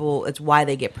what people. It's why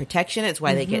they get protection. It's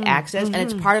why they get access, and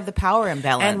it's part of the power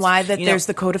imbalance. And why that You know, there's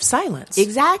the code of silence.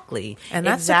 exactly. And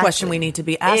that's the question we need to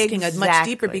be asking much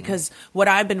deeper, because what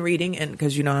I've been reading, and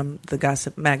because I'm the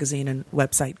gossip magazine and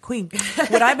website queen,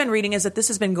 what I've been reading is that this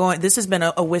has been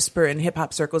a whisper in hip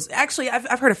hop circles. Actually,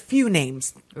 I've heard a few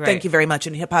names. Right. Thank you very much.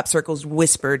 In hip hop circles,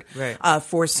 whispered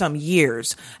for some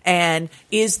years. And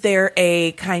is there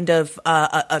a kind of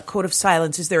a code of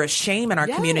silence? Is there a shame in our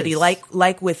community,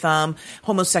 like with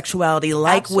homosexuality,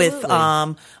 like with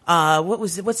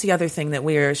what's the other thing that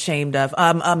we're ashamed of?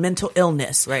 Mental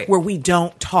illness, where we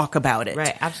don't talk about it.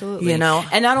 Right, absolutely. You know?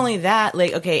 And not only that,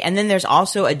 like, okay, and then there's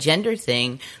also a gender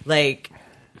thing. Like,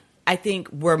 I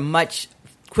think we're much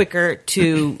quicker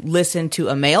to listen to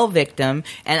a male victim,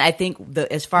 and I think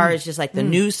as far as just like the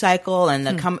news cycle and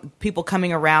the people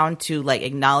coming around to like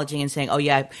acknowledging and saying, oh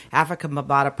yeah, Africa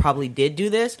Bambaataa probably did do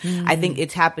this, I think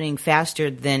it's happening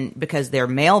faster than because they're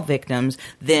male victims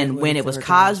than when it was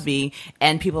Cosby,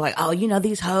 and people are like, oh,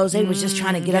 these hoes, they was just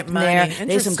trying to get up in there,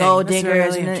 they some gold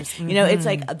diggers, really and then, it's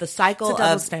like the cycle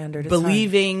of standard.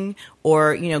 believing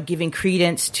or giving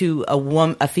credence to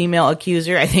a female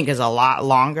accuser, I think is a lot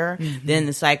longer than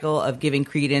the cycle of giving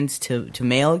credence to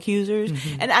male accusers.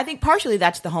 And I think partially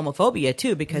that's the homophobia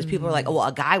too, because people are like, oh, well,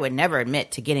 a guy would never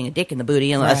admit to getting a dick in the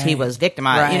booty unless he was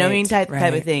victimized, you know what I mean, type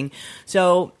of thing.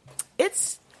 So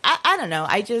it's I don't know,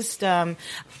 I just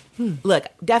look,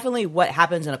 definitely what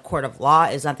happens in a court of law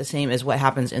is not the same as what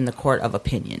happens in the court of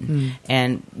opinion.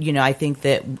 And, I think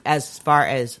that as far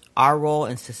as our role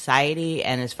in society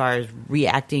and as far as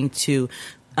reacting to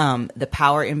the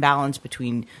power imbalance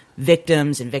between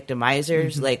victims and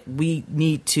victimizers, like, we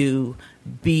need to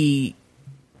be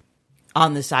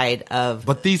on the side of...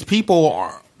 But these people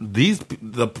are...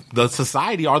 the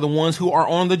society are the ones who are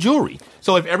on the jury.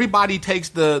 So if everybody takes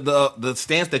the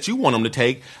stance that you want them to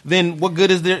take, then what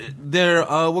good is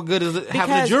what good is it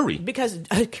having a jury? Because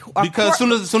as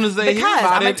soon as they hear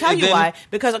about I'm it, going to tell you why.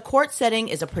 Because a court setting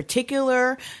is a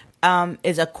particular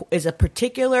is a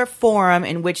particular forum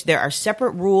in which there are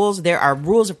separate rules. There are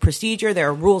rules of procedure. There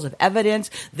are rules of evidence.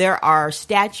 There are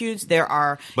statutes. There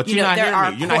are. But you're not hearing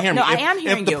me. You're not hearing me. No, I am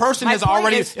hearing you. If the person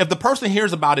if the person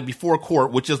hears about it before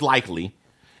court, which is likely,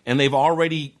 and they've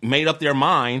already made up their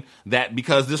mind that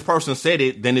because this person said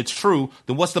it, then it's true,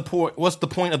 then what's the point? What's the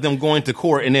point of them going to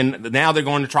court? And then now they're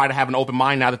going to try to have an open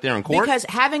mind now that they're in court? Because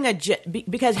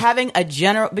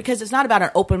it's not about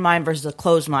an open mind versus a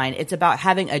closed mind. It's about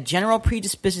having a general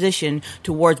predisposition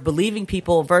towards believing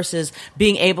people versus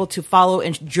being able to follow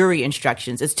jury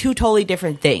instructions. It's two totally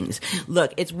different things.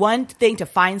 Look, it's one thing to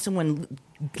find someone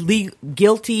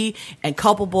guilty and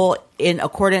culpable in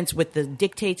accordance with the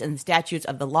dictates and statutes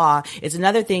of the law. It's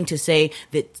another thing to say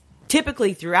that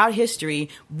typically throughout history,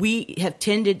 we have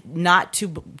tended not to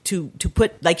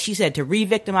put, like she said, to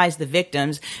re-victimize the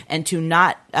victims and to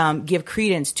not give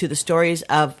credence to the stories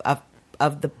of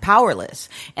the powerless.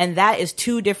 And that is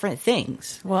two different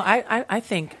things. Well, I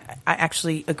think I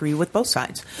actually agree with both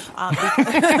sides.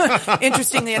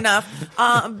 Interestingly enough,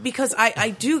 because I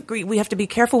do agree we have to be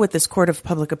careful with this court of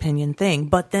public opinion thing.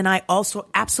 But then I also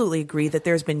absolutely agree that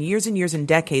there's been years and years and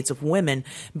decades of women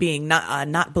being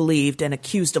not believed and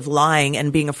accused of lying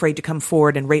and being afraid to come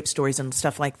forward and rape stories and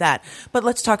stuff like that. But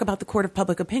let's talk about the court of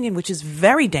public opinion, which is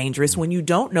very dangerous when you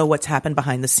don't know what's happened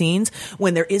behind the scenes,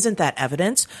 when there isn't that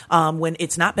evidence, when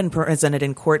it's not been presented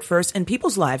in court first, and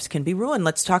people's lives can be ruined.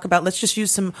 Let's just use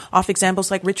some off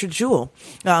examples like Richard Jewell,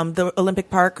 the Olympic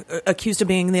Park, accused of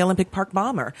being the Olympic Park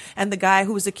bomber, and the guy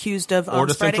who was accused of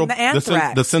spreading the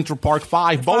anthrax. The Central Park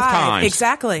Five, both times.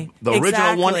 Exactly. The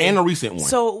original one and the recent one.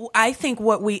 So I think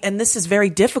and this is very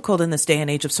difficult in this day and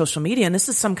age of social media, and this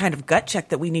is some kind of gut check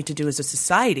that we need to do as a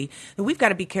society, that we've got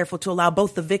to be careful to allow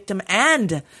both the victim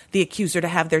and the accuser to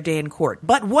have their day in court.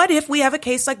 But what if we have a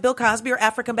case like Bill Cosby or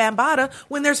Africa Bambaataa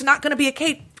when there's not going to be a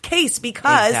case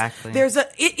because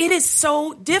it is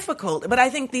so difficult. But I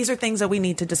think these are things that we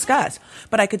need to discuss.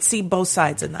 But I could see both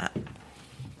sides in that.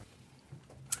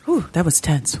 Whew, that was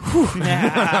tense.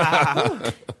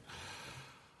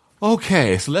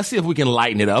 Okay, so let's see if we can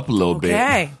lighten it up a little bit.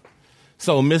 Okay.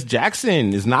 So Miss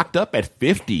Jackson is knocked up at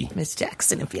 50. Miss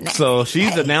Jackson, if you're not. So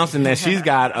she's announcing that she's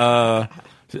got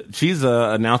she's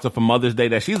announcing for Mother's Day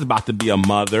that she's about to be a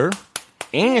mother.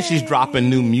 And she's dropping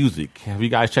new music. Have you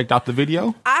guys checked out the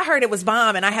video? I heard it was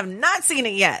bomb, and I have not seen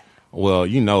it yet. Well,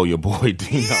 your boy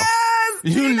Dino. Yes!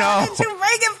 You know. Did you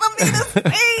bring it for me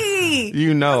to see?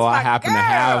 You know, I happen to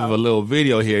have a little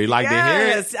video here. You like to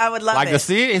hear it? I would love like it. To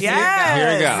see it? Yes.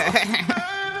 Here we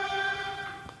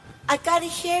go. I gotta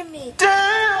hear me.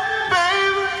 Damn,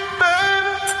 baby,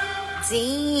 baby.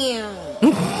 Damn.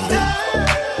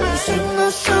 You sing no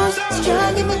songs, still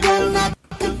I give me that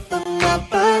for my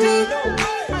body.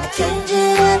 I change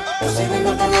it up, cause even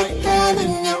if I like that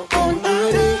in your own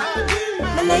body.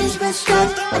 My name's been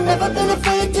stressed, I've never been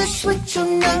afraid to switch your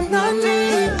name on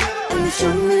me. And you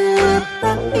show me love,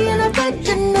 rock me and I bet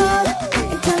you know.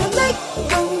 And kinda like,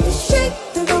 don't shake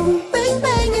the room, bang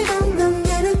bang it, don't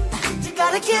get it. You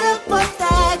gotta get up off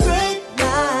that great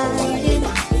night.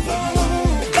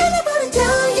 Ain't nobody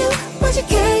tell you what you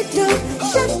can't do.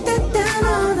 Shut that down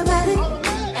on the body.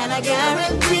 And I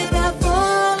guarantee that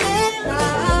fall it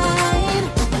right.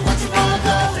 What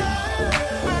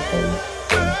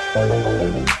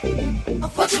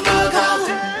you want,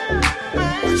 go?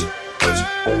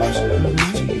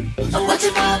 What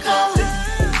you want, go?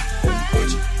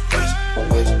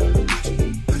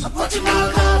 What you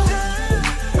want, go?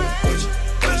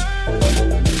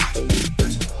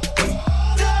 A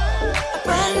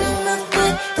brand new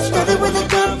movement that started with a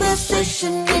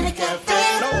conversation in a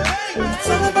cafe. It's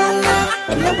all about love,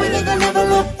 and knowing you're gonna never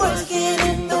look worth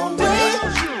getting the way.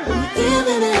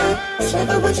 Giving it up, it's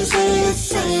never what you say, it's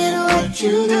saying what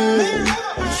you do.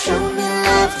 Show me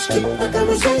love, let's keep the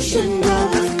conversation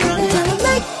going. And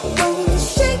like, don't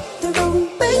shake the room,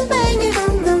 bang bang it,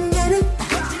 don't get it.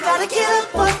 You gotta get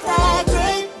up off that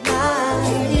great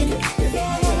night.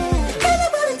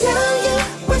 Anybody tell you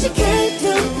what you can't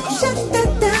do? Shut that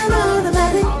down on the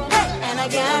body. And I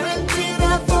guarantee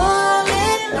that fall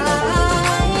it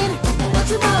right. What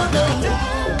you want, go?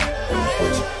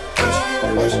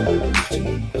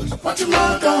 What you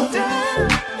want, go?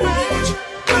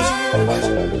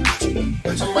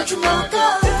 What you want, go?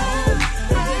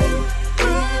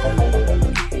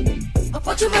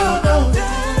 What you want, go?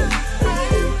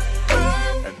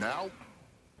 And now,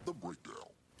 the breakdown.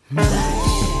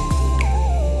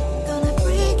 Gonna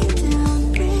break it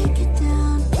down, break it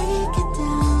down, break it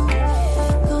down.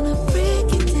 Gonna break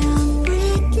it down,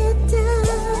 break it down.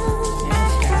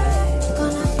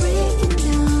 Gonna break it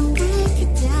down, break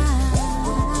it down.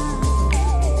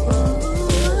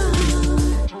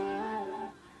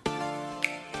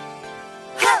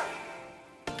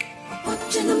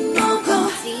 Watching them all go.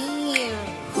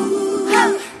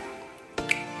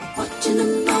 Watching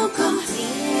them all go.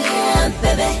 Yeah,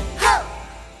 baby.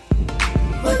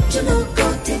 Watching them go.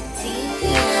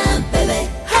 Yeah, baby.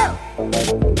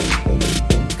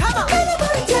 Come on.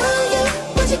 Anybody tell you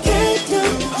what you can't do?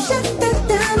 Shut that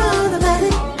down on the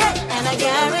body. And I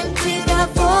guarantee that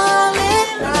fall it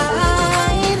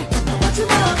right. What you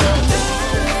want, go?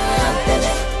 Yeah,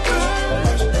 baby.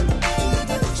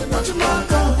 What you want,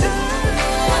 go?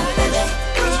 Yeah, baby.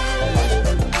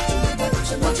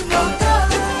 What you want, go?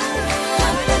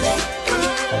 Yeah, baby.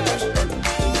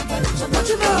 What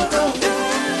you want, go?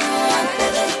 Yeah,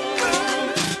 baby.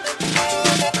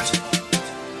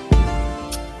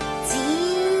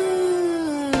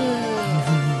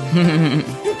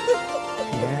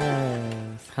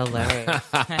 Yes, hilarious.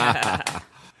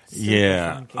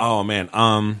 Yeah. Oh man.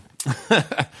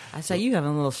 I saw you having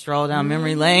a little stroll down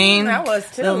memory lane. That was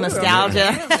too. Little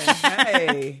nostalgia.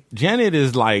 Hey. Janet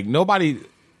is like nobody.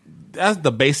 That's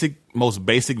the most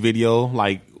basic video.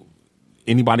 Like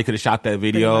anybody could have shot that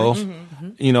video.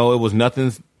 You know, it was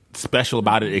nothing special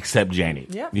about it except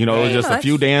Janet. Yep. You know, it was Pretty just a much.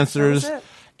 few dancers That was it.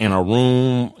 in a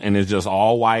room, and it's just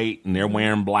all white, and they're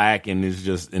wearing black, and it's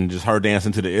just her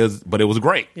dancing to the but it was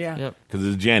great. Yeah. Yep. Because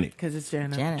it's Janet. Because it's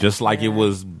Janet. Janet. Just like it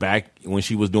was back when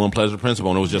she was doing Pleasure Principle,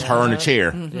 and it was just her in a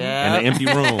chair in an empty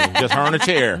room, just her in a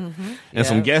chair, and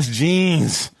some Guess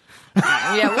jeans.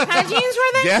 Yeah, what kind of jeans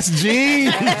were they? Guess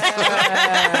jeans.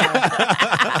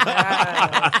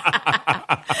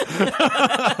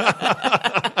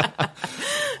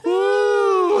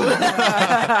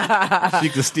 She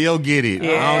could still get it. I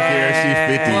don't care if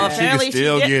she's 50. Well, she apparently could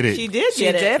still get it. She did She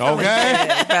get it. definitely Okay.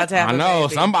 did. About to have I a know.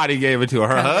 baby. Somebody gave it to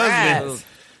her husband. Congrats.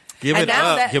 Give And it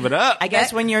now up. that- Give it up. I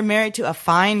guess when you're married to a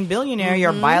fine billionaire,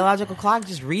 your biological clock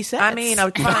just resets. I mean,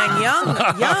 a fine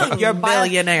young your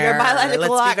billionaire. Your biological Let's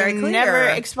clock be very clear. never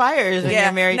expires when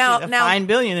you're married to a fine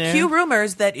billionaire. Cue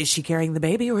rumors that is she carrying the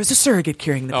baby or is a surrogate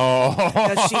carrying the baby? Oh.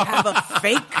 Does she have a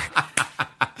fake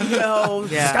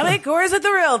stomach or is it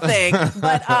the real thing?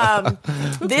 But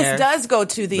this cares? does go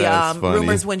to the That's funny.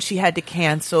 rumors when she had to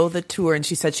cancel the tour and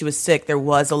she said she was sick. There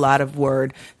was a lot of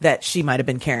word that she might have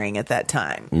been carrying at that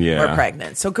time Yeah. or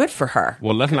pregnant. So good for her.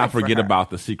 Well, let's not Good for forget her.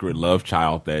 about the secret love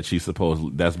child that she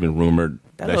that's been rumored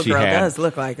That that little she girl had. does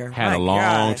look like her. Had My a long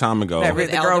God. time ago. The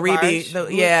girl Elle Rebe,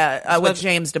 DeBarge? with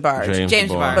James DeBarge.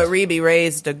 James DeBarge. But Rebe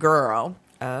raised a girl.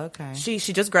 Oh, okay. She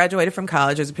just graduated from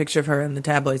college. There's a picture of her in the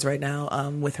tabloids right now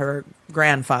with her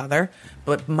grandfather.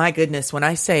 But my goodness, when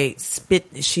I say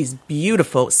she's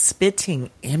beautiful.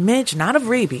 Spitting image, not of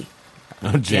Rebe.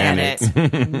 Oh, Janet.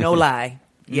 No lie.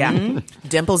 Yeah.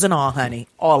 Dimples and all, honey.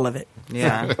 All of it.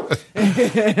 Yeah.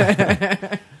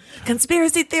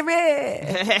 Conspiracy theory.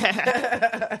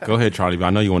 Go ahead, Charlie. But I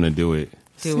know you want to do it.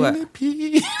 Do what?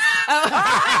 Centipede.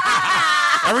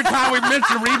 Every time we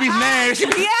mention Reeby's name, she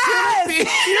Yes! You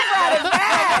brought it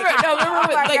back. No,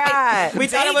 remember, Oh my God. we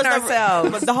thought it was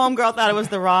ourselves. the homegirl thought it was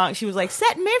the wrong. She was like,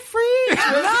 "Set me free."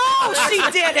 No, she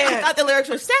She didn't. thought the lyrics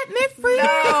were "Set me free."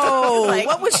 No. Like,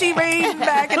 What was she reading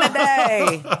back in the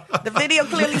day? The video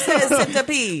clearly says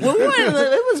centipede. well,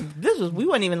 we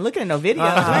weren't even looking at no videos.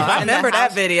 I remember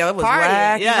that video. It was Party,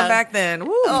 whack yeah. even back then.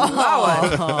 Woo, Lord.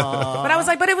 But I was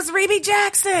like, but it was Rebe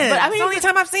Jackson. But I mean, it's the only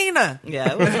time I've seen her.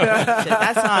 Yeah, it was, shit,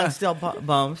 that song still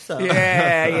bumps. So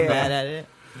Yeah, I'm yeah. bad at it.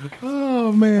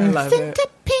 Oh man, Love it.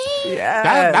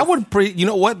 Yes. that would you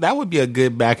know what? That would be a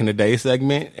good back in the day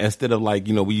segment. Instead of like,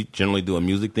 we generally do a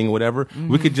music thing or whatever.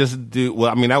 We could just do. Well,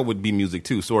 I mean, that would be music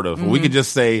too, sort of. We could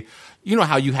just say, you know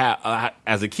how you have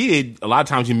as a kid, a lot of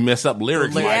times you mess up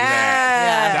lyrics like that.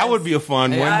 Yes. That would be a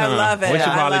fun one. I huh? love it. We should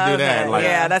I probably do love that. it. Like,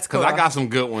 Yeah, that's cool. Because I got some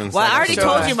good ones. Well, I already Sure.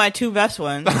 told you my two best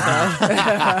ones. So.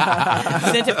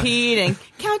 Centipede and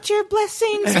Count Your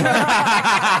Blessings.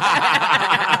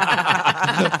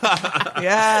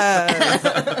 Yes.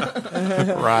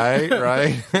 right.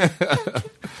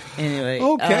 Anyway.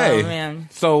 Okay. Oh, man.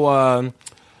 So,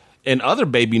 in other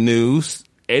baby news,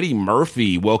 Eddie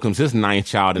Murphy welcomes his ninth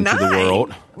child into the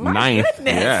world. My Ninth.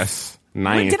 goodness. Yes.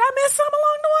 Ninth. Wait, did I miss some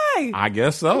along the way? I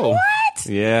guess so. What?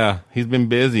 Yeah. He's been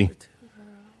busy.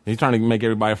 He's trying to make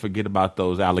everybody forget about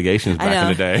those allegations back in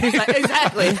the day.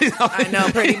 Exactly. I know,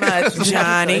 pretty much.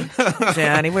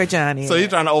 Johnny, where Johnny? So he's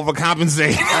trying to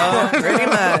overcompensate. Pretty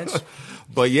much.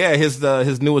 But yeah,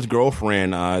 his newest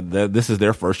girlfriend, this is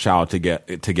their first child to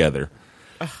get together.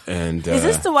 And Is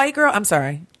this the white girl? I'm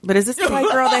sorry, but is this the white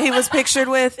girl that he was pictured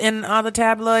with in all the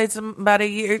tabloids about a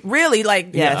year? Really, like,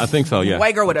 Yes. I think so, yeah.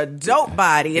 White girl with a dope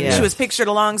body, and Yes. she was pictured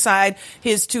alongside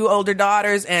his two older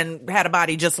daughters and had a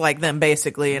body just like them,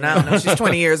 basically. And I don't know, she's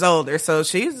 20 years older, so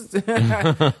she's. Go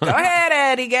ahead,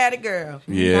 Eddie, got it, girl.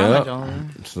 Yeah.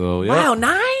 So yeah. Wow,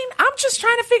 9? I'm just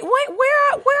trying to figure. Wait,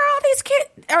 where are all these kids?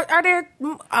 Are there?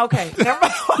 Okay, never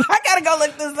mind. I gotta go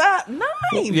look this up.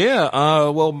 9. Yeah.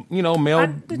 Well,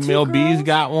 Mel the two Mel B's girls?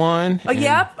 got one. Oh,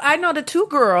 yep, I know the 2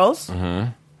 girls.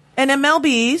 And then Mel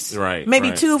B's. Right, Maybe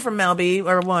right. 2 from Mel B,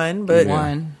 or 1, but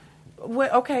One.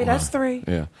 okay, that's 3.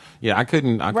 Yeah. I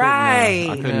couldn't Right.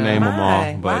 name them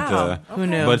all, but Wow. Who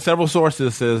knew? but several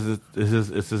sources says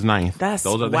it's his ninth. That's-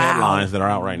 Those are the wow. headlines that are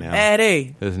out right now.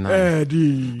 Eddie. His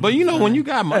ninth. But when you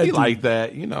got money like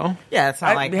that, Yeah, it's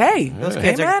not like hey, those ain't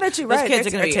kids are mad at you, those right? kids are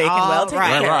going to be taken all well taken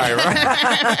right. care of.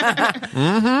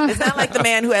 right. It's not like the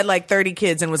man who had like 30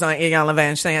 kids and was on Ian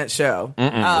Van Shant's show. Oh,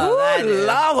 that Ooh, dude.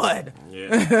 Lord.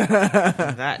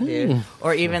 That dude.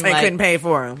 Or even They like couldn't pay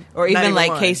for him. Or Not even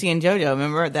like one. Casey and JoJo.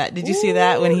 Remember that? Did you see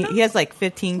that when he has like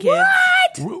 15 kids?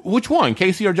 What? Which one,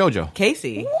 Casey or JoJo?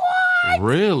 Casey.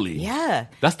 Really? Yeah.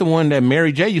 That's the one that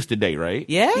Mary J used to date, right?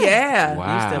 Yeah. Yeah.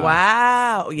 Wow.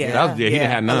 Wow. Yeah. That was- he didn't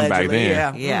have none back Allegedly,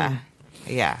 then. Yeah.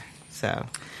 Yeah. So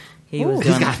he was He's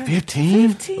doing got 15?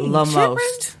 15 the children?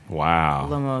 most. Wow.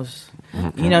 The most.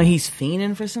 He's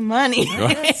fiending for some money.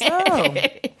 So,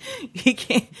 He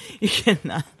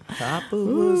cannot. Papa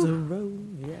was a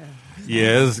road.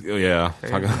 Yeah. Yeah.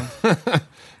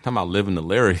 Talking about living the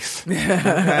lyrics.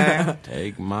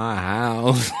 Take my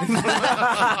house. And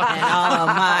all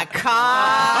of my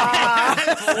cars.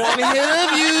 Want me to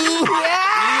love you. You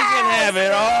can have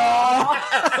it all.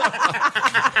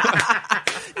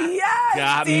 Yes.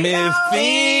 Got Dino. me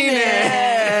fiending.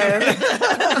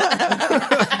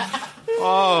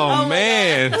 Oh,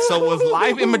 man. So was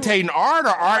life imitating art or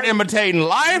art imitating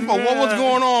life? Or what was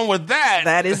going on with that?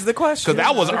 That is the question. Because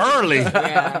that was early.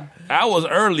 Yeah. That was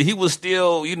early. He was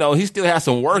still, he still had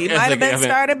some work He ethic. might have been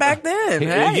started back then.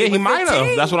 Yeah, Hey, he with might 15.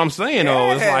 have. That's what I'm saying,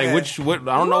 though. It's like,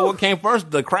 I don't know what came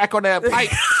first, the crack or that pipe.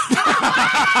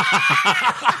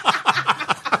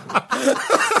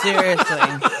 Seriously.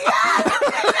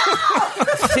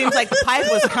 Seems like the pipe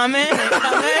was coming and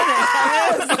coming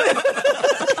and coming.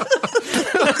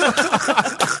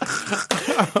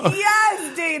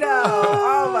 Yes, Dino.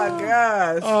 Oh my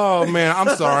gosh. Oh, man,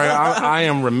 I'm sorry. I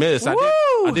am remiss. I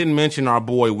didn't mention our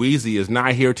boy Wheezy is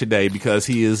not here today because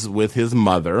he is with his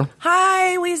mother.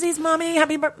 Hi, Weezy's mommy.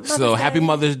 Happy Mother's Day. So happy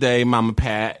Mother's Day, Mama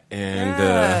Pat, and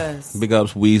Yes. big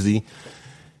ups Wheezy.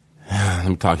 Let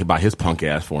me talk about his punk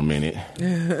ass for a minute.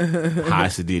 High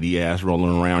sedity ass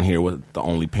rolling around here with the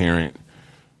only parent.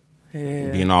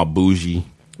 Yeah. Being all bougie.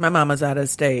 My mama's out of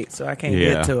state, so I can't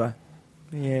get to her.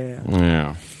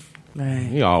 Yeah. Right.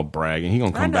 He all bragging. He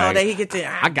gonna come back. I know that he get to.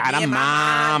 I got a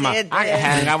mama. I can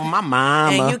hang out with my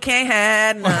mama. And you can't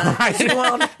have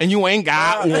none. And you ain't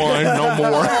got one no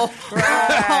more.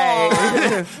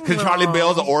 Right. Because Charlie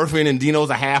Bell's an orphan and Dino's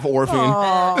a half orphan.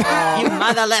 You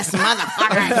motherless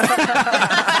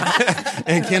motherfucker.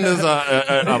 And Kenda's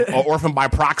a orphan by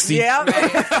proxy. Yeah.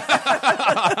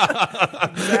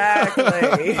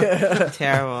 Exactly.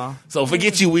 Terrible. So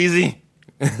forget you, Weezy.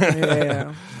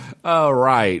 Yeah. All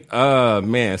right.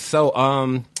 Man.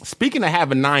 So, speaking of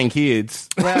having 9 kids.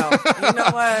 Well, you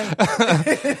know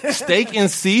what? Steak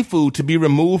and seafood to be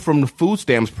removed from the food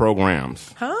stamps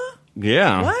programs. Huh?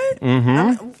 Yeah. What?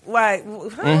 Mm-hmm. Why?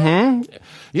 Huh? Mm-hmm.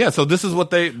 Yeah, so this is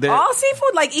what they all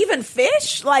seafood? Like even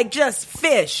fish? Like just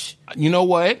fish? You know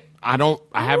what? I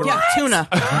haven't. Yeah, tuna.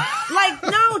 Like,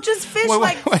 no, just fish, wait.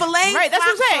 like filet, right, that's what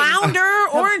I'm saying. flounder,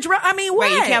 orange, I mean, what?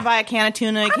 Wait, you can't buy a can of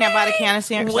tuna, you can't buy a can of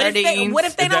sardines. What if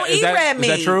they don't eat red meat?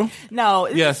 Is that true? No.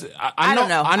 Yes, I don't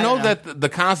know. I know that the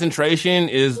concentration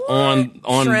is on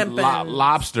Shrimp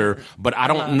lobster, but I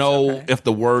don't know if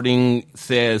the wording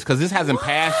says, because this hasn't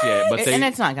passed yet. But And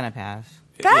it's not going to pass.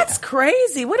 That's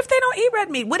crazy. What if they don't eat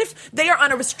red meat? What if they are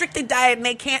on a restricted diet and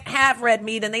they can't have red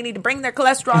meat and they need to bring their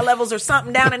cholesterol levels or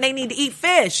something down and they need to eat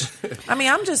fish? I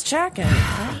mean, I'm just checking.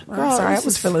 I'm sorry, I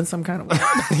was feeling some kind of way.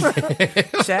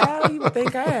 Child, you would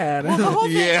think I had.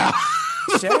 Yeah.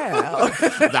 Child.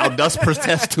 Thou dost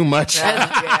protest too much.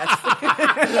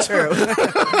 Yes. True.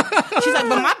 She's like,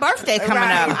 but my birthday coming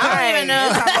up. I don't even know.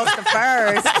 It's almost the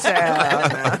first.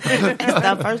 Child. It's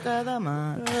the first of the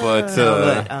month. But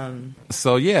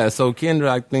so Kendra,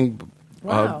 I think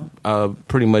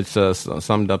pretty much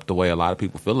summed up the way a lot of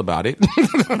people feel about it. Well,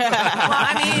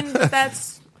 I mean,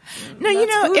 that's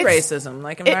food racism,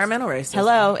 like environmental racism.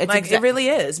 Hello, it's like it really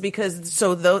is, because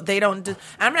they don't.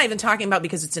 I'm not even talking about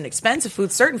because it's an expensive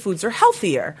food. Certain foods are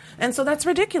healthier, and so that's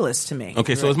ridiculous to me.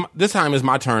 Okay, so this time is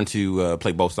my turn to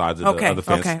play both sides of the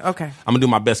fence. Okay. I'm gonna do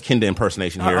my best Kendra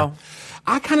impersonation here.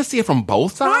 I kind of see it from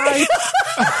both sides.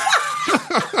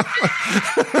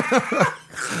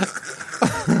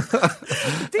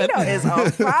 Dino is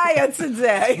on fire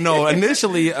today. No,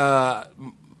 initially,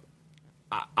 I'm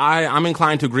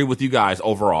inclined to agree with you guys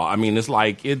overall. I mean, it's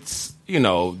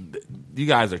you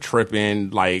guys are tripping,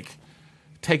 like,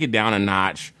 take it down a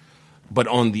notch. But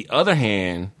on the other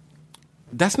hand,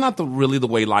 that's not really the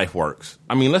way life works.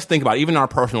 I mean, let's think about it. Even in our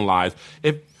personal lives.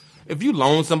 If you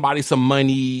loan somebody some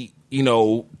money,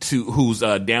 who's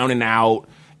down and out,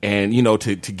 and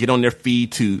to get on their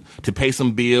feet, to pay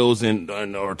some bills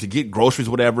or to get groceries,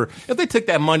 whatever. If they took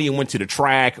that money and went to the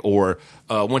track or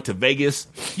went to Vegas,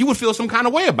 you would feel some kind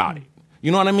of way about it.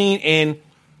 You know what I mean?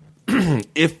 And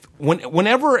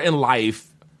whenever in life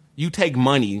you take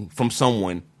money from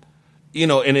someone,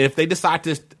 and if they decide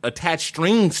to attach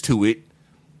strings to it,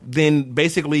 then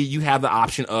basically you have the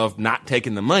option of not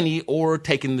taking the money or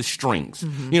taking the strings.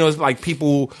 Mm-hmm. It's like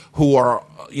people who are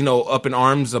up in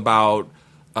arms about.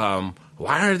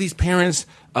 Why are these parents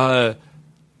telling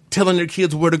their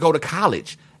kids where to go to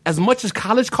college? As much as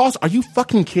college costs, are you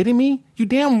fucking kidding me? You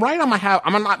damn right I'm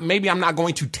not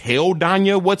going to tell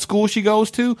Danya what school she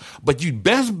goes to, but you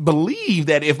best believe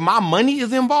that if my money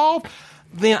is involved,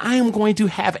 then I am going to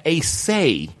have a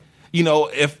say,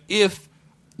 if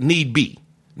need be.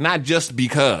 Not just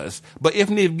because, but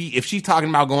if she's talking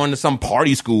about going to some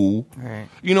party school, right.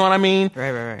 You know what I mean?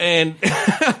 Right. And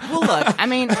well, look, I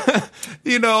mean,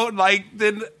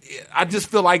 then I just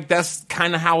feel like that's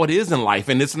kind of how it is in life,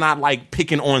 and it's not like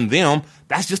picking on them.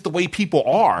 That's just the way people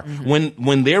are. Mm-hmm.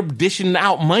 When they're dishing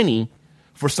out money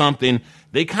for something,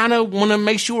 they kind of want to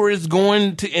make sure it's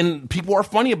going to, and people are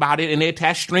funny about it, and they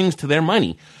attach strings to their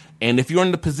money. And if you're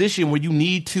in the position where you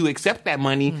need to accept that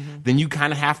money, then you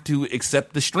kind of have to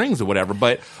accept the strings or whatever.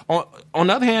 But on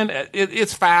the other hand,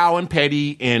 it's foul and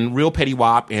petty and real petty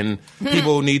wop, and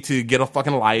people need to get a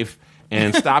fucking life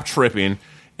and stop tripping.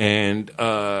 And,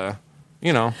 Well,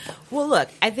 look,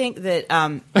 I think that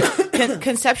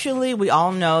conceptually we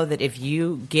all know that if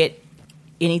you get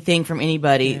anything from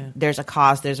anybody, there's a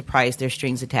cost, there's a price, there's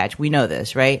strings attached. We know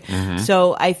this, right? Mm-hmm.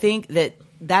 So I think that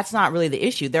that's not really the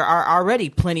issue. There are already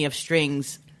plenty of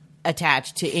strings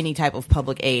attached to any type of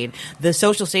public aid. The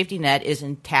social safety net is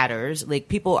in tatters. Like,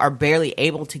 people are barely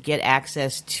able to get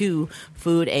access to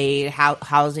food aid,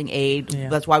 housing aid. Yeah.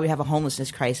 That's why we have a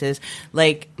homelessness crisis.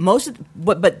 Like,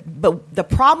 but the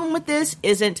problem with this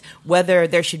isn't whether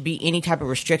there should be any type of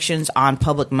restrictions on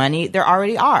public money. There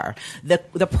already are.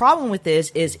 The problem with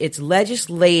this is it's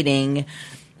legislating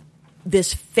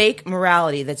this fake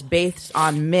morality that's based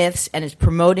on myths, and is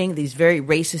promoting these very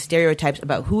racist stereotypes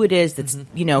about who it is that's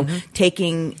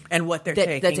taking And what they're that's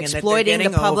taking and that they're exploiting the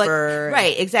getting public. over.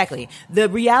 Right, exactly. The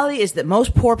reality is that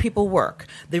most poor people work.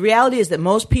 The reality is that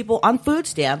most people on food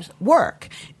stamps work.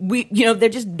 They're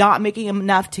just not making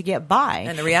enough to get by.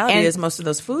 And the reality is most of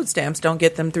those food stamps don't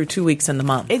get them through 2 weeks in the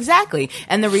month. Exactly.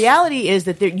 And the reality is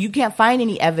that you can't find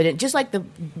any evidence, just like the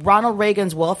Ronald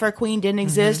Reagan's welfare queen didn't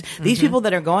exist. These people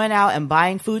that are going out and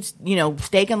buying foods,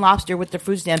 steak and lobster with their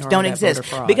food stamps don't that exist. voter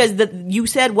fraud. Because you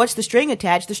said, what's the string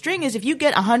attached? The string is if you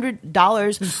get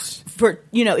 $100 for,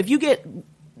 if you get,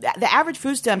 the average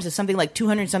food stamps is something like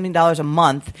 $200 something a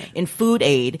month in food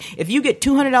aid. If you get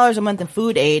 $200 a month in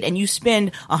food aid and you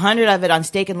spend $100 of it on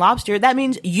steak and lobster, that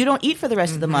means you don't eat for the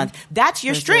rest of the month. That's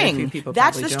your There's very few string. people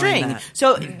That's the probably doing string. that.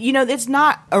 So, it's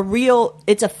not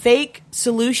it's a fake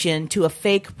solution to a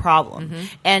fake problem.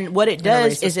 And what it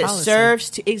does a is racist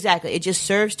policy. it just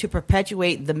serves to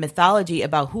perpetuate the mythology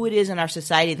about who it is in our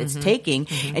society that's taking.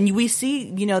 And we see,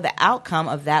 the outcome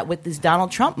of that with this Donald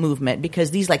Trump movement,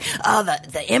 because these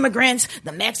the immigrants,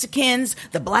 the Mexicans,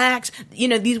 the blacks,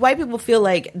 these white people feel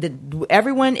like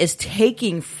everyone is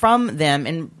taking from them,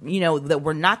 and, that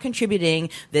we're not contributing,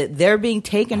 that they're being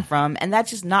taken from. And that's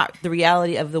just not the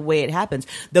reality of the way it happens.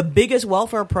 The biggest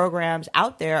welfare programs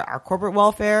out there are corporate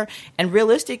welfare. And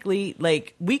realistically,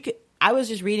 I was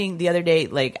just reading the other day,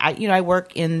 I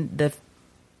work in the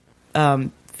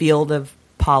field of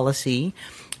policy.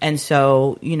 And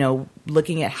so,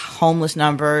 looking at homeless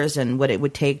numbers and what it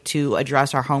would take to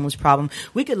address our homeless problem,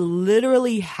 we could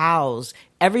literally house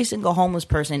every single homeless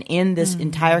person in this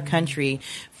entire country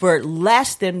for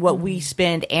less than what we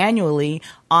spend annually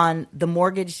on the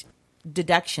mortgage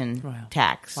deduction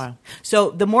tax. Wow. So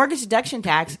the mortgage deduction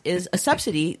tax is a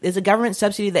subsidy, is a government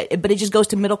subsidy but it just goes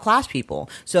to middle class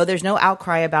people. So there's no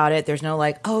outcry about it. There's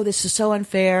no oh, this is so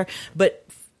unfair. But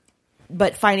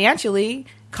financially,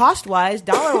 cost-wise,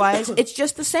 dollar-wise, it's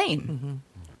just the same.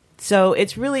 So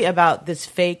it's really about this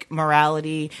fake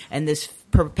morality and this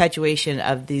perpetuation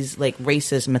of these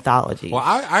racist mythologies. Well,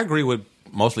 I agree with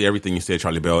mostly everything you said,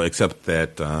 Charlie Bell, except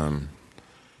that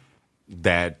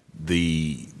that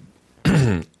the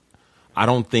I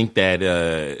don't think that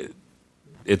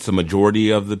it's a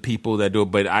majority of the people that do it,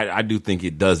 but I do think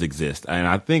it does exist, and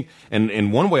I think,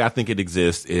 and one way I think it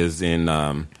exists is in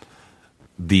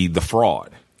the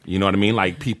fraud. You know what I mean?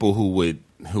 Like people who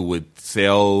would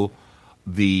sell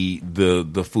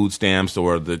the food stamps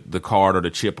or the card or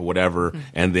the chip or whatever,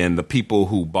 and then the people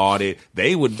who bought it,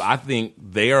 I think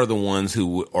they are the ones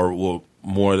who will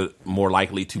more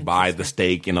likely to buy the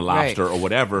steak and the lobster or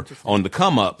whatever on the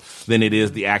come up than it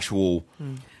is the actual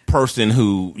person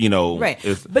who right.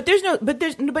 is, but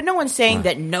no one's saying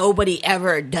that nobody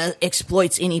ever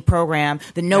exploits any program,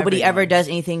 that nobody ever does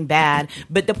anything bad.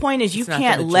 But the point is, you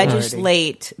can't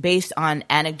legislate based on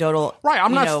anecdotal. Right,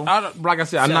 I'm not. Like I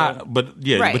said, I'm not. But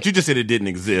but you just said it didn't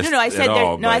exist. No, I said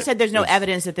I said there's no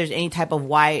evidence that there's any type of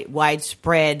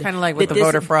widespread, kind of like with the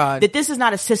voter fraud. That this is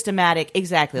not a systematic,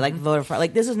 exactly like voter fraud.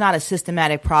 Like this is not a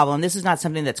systematic problem. This is not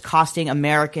something that's costing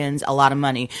Americans a lot of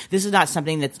money. This is not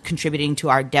something that's contributing to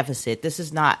our deficit. This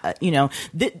is not,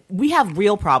 we have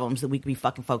real problems that we could be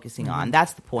fucking focusing on.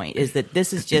 That's the point, is that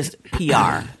this is just PR.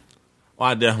 Well,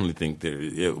 I definitely think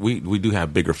that we do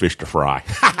have bigger fish to fry.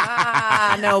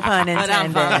 No pun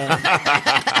intended.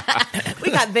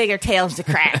 We got bigger tails to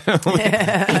crack.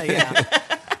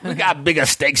 We got bigger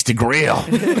steaks to grill.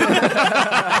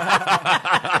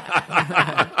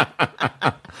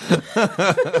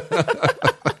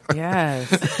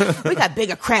 Yes. We got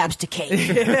bigger crabs to cake. I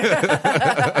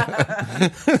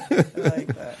like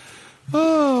that.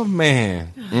 Oh,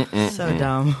 man. So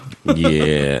dumb.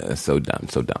 Yeah, so dumb.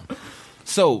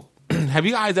 So, have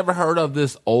you guys ever heard of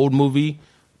this old movie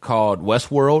called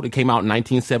Westworld? It came out in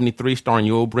 1973 starring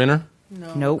Yul Brynner.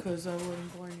 Nope. Because I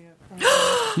wasn't born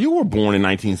yet. You were born in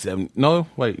 1970. No,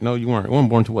 wait. No, you weren't. You weren't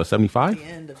born until what, 75? The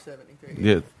end of 73.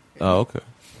 Yeah. Oh, okay.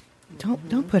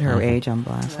 Don't put her age on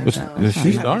blast.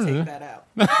 She started Take it. that out.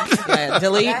 Yeah,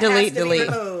 delete. That has to be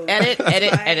removed.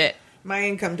 Edit. My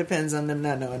income depends on them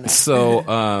not knowing that.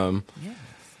 So,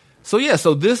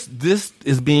 so this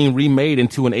is being remade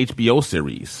into an HBO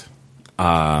series.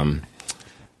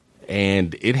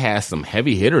 and it has some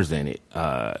heavy hitters in it.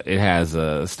 It has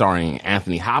starring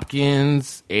Anthony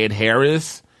Hopkins, Ed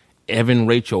Harris, Evan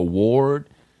Rachel Ward,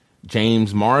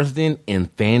 James Marsden,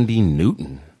 and Thandie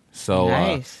Newton. So,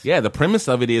 nice. The premise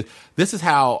of it is, this is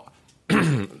how,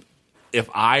 if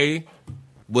I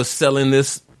was selling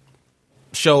this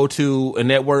show to a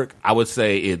network, I would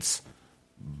say it's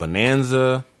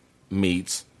Bonanza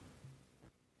meets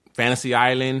Fantasy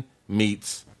Island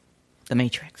meets The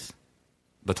Matrix.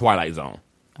 The Twilight Zone.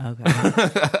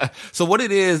 Okay. So what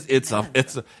it is, it's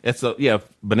a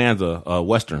Bonanza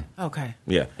Western. Okay.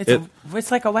 Yeah.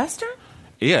 It's like a Western?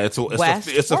 Yeah, it's a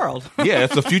Westworld.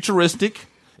 It's a futuristic.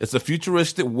 It's a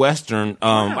futuristic Western.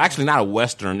 Actually, not a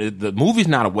Western. The movie's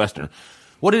not a Western.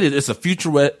 What it is, it's a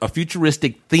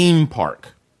futuristic theme park,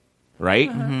 right?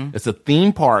 Mm-hmm. It's a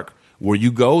theme park where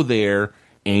you go there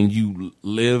and you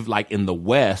live like in the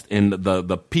West, and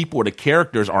the people or the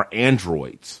characters are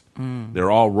androids. They're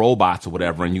all robots or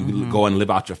whatever, and you go and live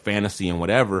out your fantasy and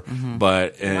whatever.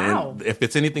 But and if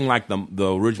it's anything like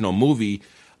the original movie,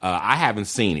 I haven't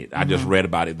seen it. I just read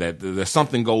about it, that there's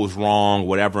something goes wrong,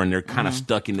 whatever, and they're kind of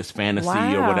stuck in this fantasy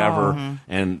or whatever,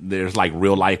 and there's like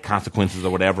real life consequences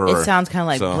or whatever. It sounds kind of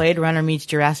like Blade Runner meets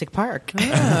Jurassic Park.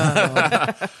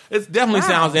 It definitely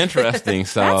sounds interesting.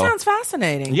 So that sounds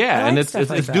fascinating. Yeah, and it's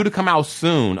like due to come out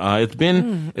soon. It's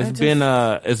been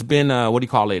what do you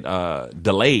call it?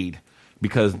 Delayed.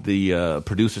 Because the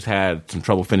producers had some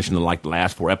trouble finishing the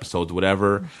last 4 episodes or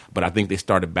whatever, but I think they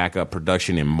started back up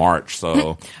production in March.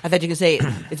 So I thought you could say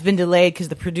it's been delayed because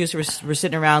the producers were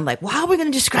sitting around like, well, how are we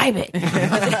going to describe it? Is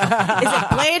it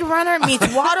Blade Runner meets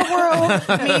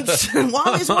Waterworld meets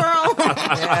Wally's World?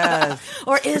 Yes.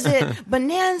 Or is it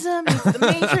Bonanza meets The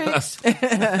Matrix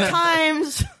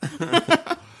times?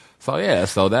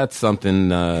 So that's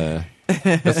something.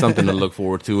 That's something to look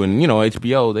forward to. And,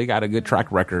 HBO, they got a good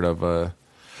track record of,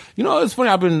 it's funny.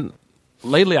 I'm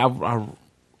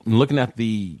looking at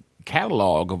the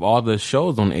catalog of all the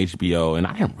shows on HBO, and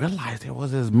I didn't realize there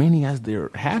was as many as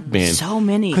there have been. So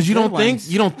many. Because you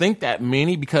don't think that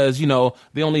many, because,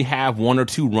 they only have 1 or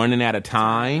 2 running at a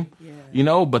time,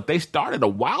 but they started a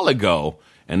while ago.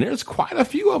 And there's quite a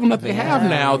few of them that they have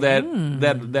now that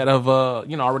have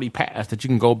already passed, that you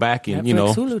can go back and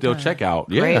still check out.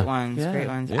 Great ones.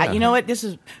 Yeah. You know what? This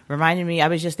is reminding me. I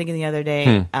was just thinking the other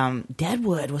day.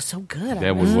 Deadwood was so good.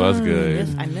 Deadwood was good.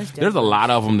 I missed Deadwood. There's a lot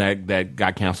of them that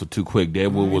got canceled too quick.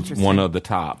 Deadwood was one of the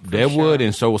top. Deadwood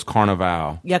and so was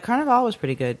Carnival. Yeah, Carnival was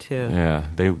pretty good too. Yeah,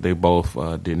 they both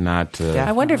did not.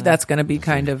 I wonder if that's going to be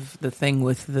kind of the thing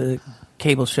with the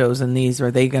cable shows and these,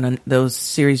 are those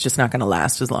series just not going to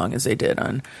last as long as they did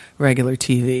on regular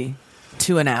TV?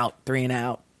 2 and out, 3 and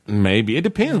out. Maybe it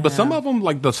depends, but some of them,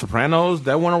 like The Sopranos,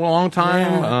 that went a long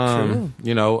time.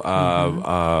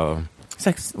 True.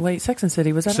 Sex and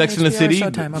City, was that Sex on and the City?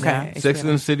 Showtime? Okay, Sex and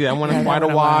the City, that went in quite a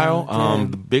while.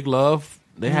 The Big Love,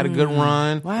 they had a good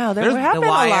run. Wow, there have been a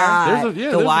lot.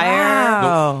 The Wire.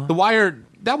 Wow. The Wire,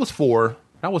 that was 4.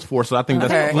 That was 4, so I think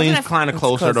that leans kind of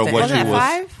closer to what Wasn't you that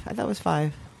was. 5? I thought it was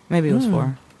 5. Maybe it was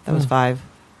 4. That was 5.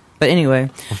 But anyway,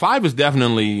 5 is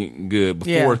definitely good. But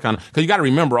 4 is kind of, because you got to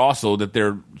remember also that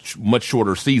they're much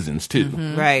shorter seasons too,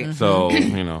 right? So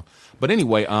But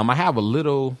anyway, I have a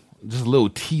little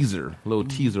teaser of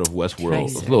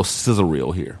Westworld, a little sizzle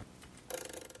reel here.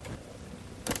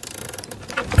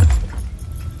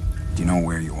 Do you know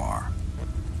where you are?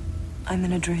 I'm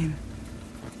in a dream.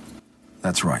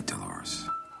 That's right, Dolores.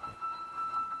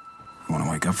 You want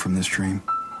to wake up from this dream?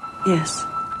 Yes,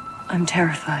 I'm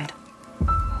terrified.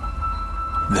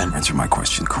 Then answer my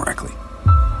question correctly.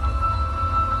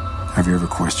 Have you ever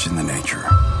questioned the nature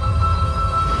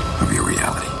of your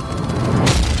reality?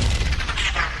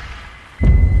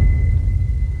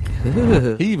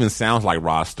 He even sounds like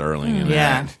Rod Sterling in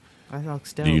that.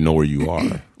 Do you know where you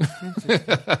are?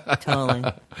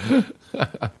 Totally.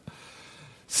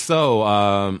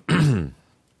 So,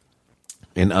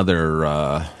 in other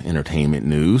entertainment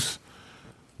news,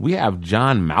 we have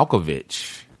John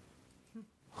Malkovich,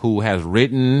 who has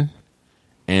written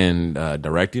and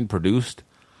directed, produced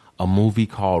a movie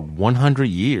called 100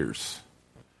 Years.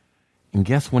 And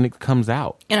guess when it comes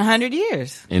out? In 100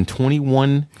 years. In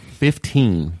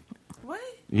 2115. What?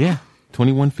 Yeah,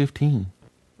 2115.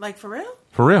 Like for real?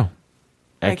 For real.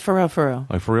 Like for real?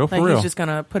 Like for real, Like he's just going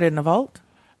to put it in a vault?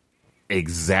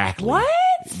 Exactly. What?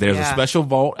 There's a special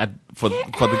vault for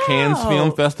the Cannes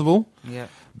Film Festival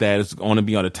that is going to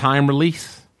be on a time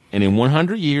release. And in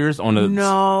 100 years, on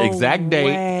the exact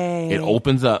date, it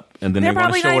opens up, and then They're they're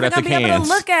going to probably show not it even at the going to be able cans.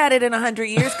 to look at it in 100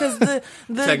 years because the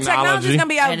technology's going to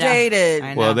be outdated.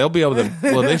 I know. Well, they'll be able to.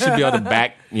 Well, they should be able to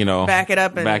back it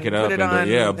up and back it up put it and on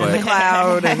yeah. in But the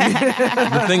cloud.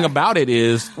 And the thing about it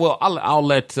is, well, I'll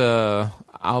let Mr.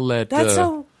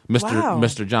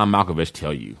 John Malkovich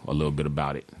tell you a little bit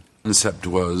about it. The concept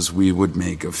was we would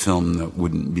make a film that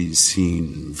wouldn't be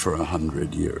seen for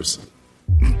 100 years.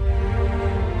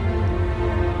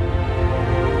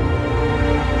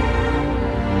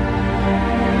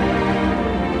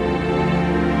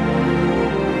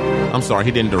 I'm sorry,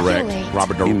 he didn't direct.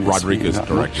 Robert You must Rodriguez be that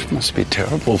directed. much. Must be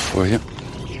terrible for you.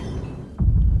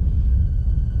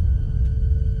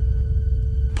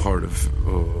 Part of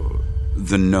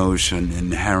the notion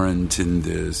inherent in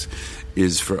this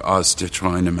is for us to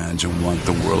try and imagine what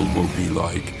the world will be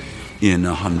like in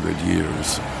 100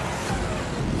 years.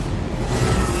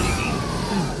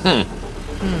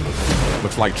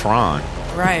 Looks like Tron.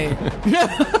 right.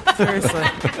 Seriously.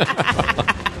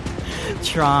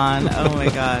 Tron. Oh my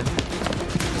god.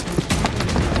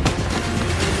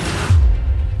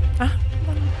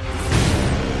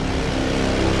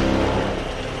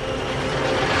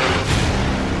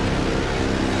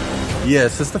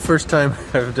 Yes, it's the first time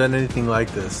I've done anything like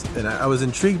this, and I was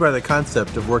intrigued by the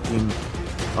concept of working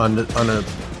on a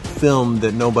film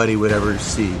that nobody would ever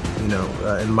see,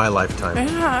 in my lifetime.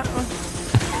 Yeah.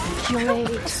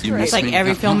 It's like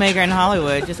every filmmaker in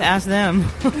Hollywood. Just ask them.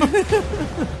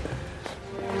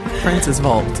 Prince's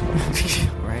Vault.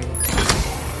 Right.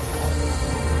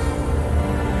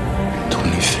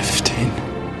 2015.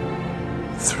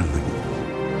 Thrilling.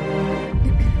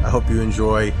 I hope you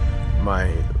enjoy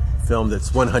my film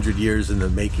that's 100 years in the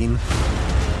making.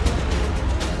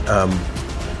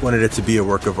 Wanted it to be a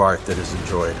work of art that is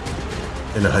enjoyed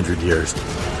in 100 years.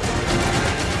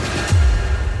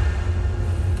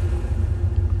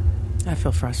 I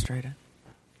feel frustrated.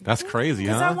 That's crazy,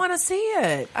 Because huh? I want to see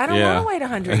it. I don't Yeah. want to wait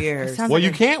 100 years. Well, you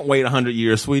can't wait 100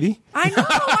 years, sweetie. I know.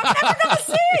 I'm never going to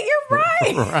see it. You're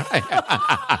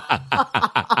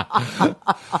right.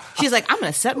 She's like, I'm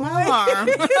going to set my alarm.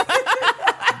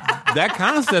 That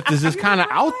concept is just kind of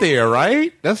out there,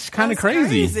 right? That's kind of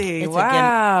crazy. Crazy. It's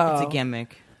Wow. It's a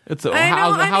gimmick. It's a, I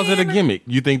know, how's it a mean- gimmick?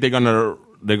 You think they're gonna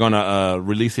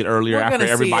release it earlier We're after gonna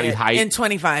see everybody's it hype in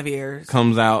 25 years.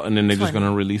 comes out, and then they're just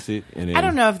gonna release it? And then, I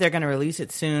don't know if they're going to release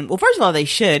it soon. Well, first of all, they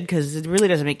should, because it really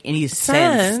doesn't make any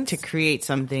sense to create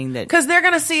something that... Because they're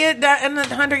going to see it in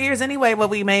 100 years anyway,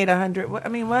 what we made 100. I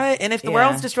mean, what? And if the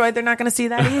world's destroyed, they're not going to see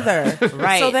that either.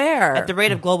 Right. So there. At the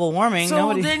rate of global warming, So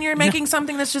nobody... then you're making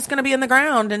something that's just going to be in the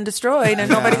ground and destroyed, and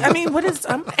nobody... I mean,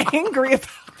 I'm angry about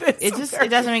this. It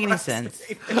doesn't make any sense.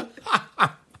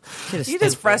 You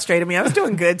just frustrated me. I was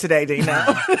doing good today, Dino.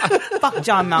 Fuck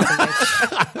John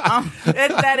Malkovich.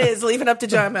 That is leaving up to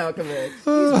John Malkovich.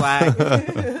 He's whack.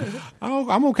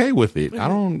 I'm okay with it. I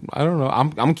don't know.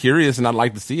 I'm curious, and I'd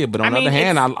like to see it. But on the other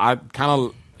hand, I kind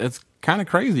of it's kind of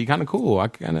crazy, kind of cool. I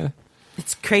kind of.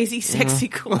 It's crazy, sexy,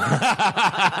 cool.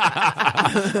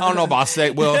 I don't know about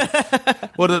sex. Well,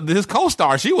 his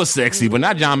co-star, she was sexy, but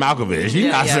not John Malkovich. She's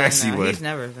not sexy, no, but he's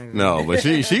never sexy. No, but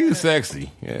she was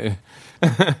sexy. Yeah.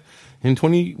 In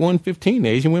 2115,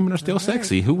 Asian women are still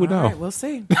sexy. Who would know? Right, we'll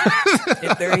see.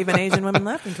 If there are even Asian women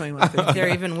left in 2115. If there are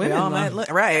even women left.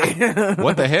 Right.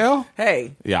 What the hell?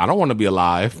 Hey. Yeah, I don't want to be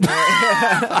alive.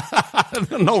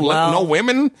 No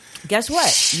women. Guess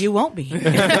what? You won't be.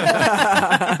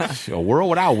 A world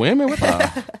without women? What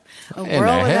the? A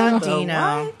world without hell?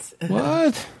 Dino.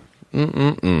 What?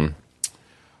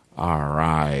 All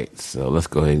right. So let's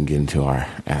go ahead and get into our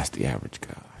Ask the Average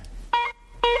Guy.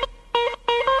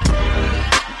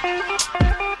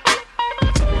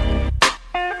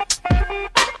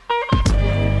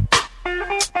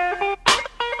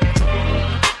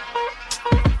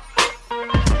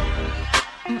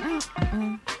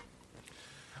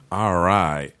 All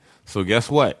right. So guess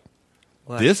what?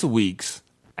 This week's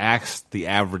Ask the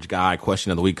Average Guy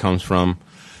question of the week comes from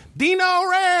Dino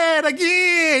Red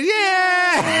again.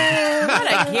 Yeah.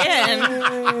 Not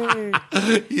again.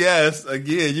 Yes,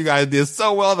 again. You guys did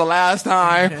so well the last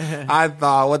time. I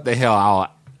thought, what the hell?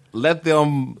 I'll let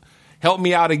them help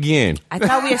me out again. I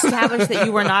thought we established that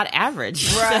you were not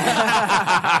average.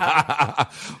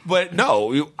 But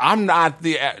no, I'm not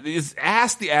it's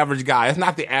Ask the Average Guy. It's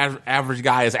not the average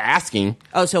guy is asking.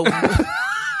 Oh, so we're the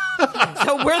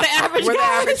average We're the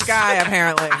guys? average guy,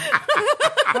 apparently.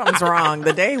 Something's wrong.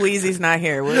 The day Wheezy's not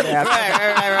here, we're the average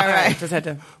Right. Just had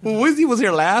to... Well, Wizzy was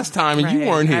here last time and you Right,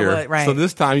 weren't I here. would, right. So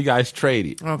this time you guys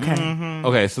traded. Okay. Mm-hmm.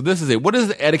 Okay, so this is it. What is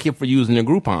the etiquette for using a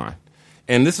Groupon?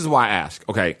 And this is why I ask.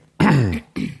 Okay. I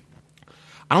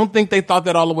don't think they thought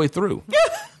that all the way through.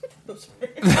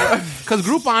 Because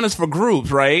Groupon is for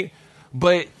groups, right?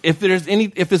 But if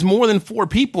it's more than 4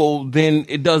 people, then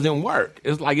it doesn't work.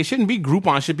 It's like it shouldn't be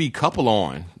Groupon, it should be couple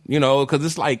on, because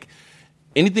it's like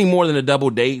anything more than a double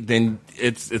date, then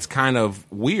it's kind of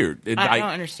weird. I don't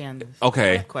understand this.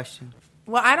 Okay. Question.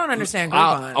 Well, I don't understand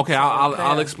Groupon.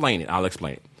 I'll explain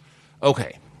it.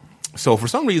 Okay. So for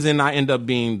some reason, I end up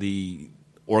being the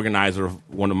organizer of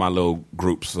one of my little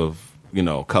groups of,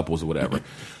 couples or whatever.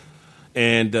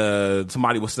 And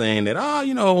somebody was saying that,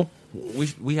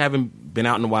 we haven't been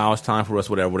out in a while. It's time for us,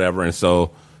 whatever. And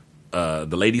so the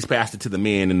ladies passed it to the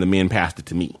men, and the men passed it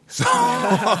to me.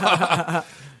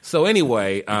 So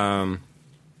anyway,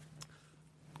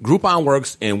 Groupon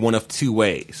works in one of 2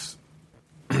 ways.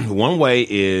 One way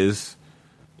is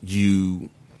you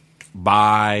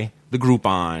buy the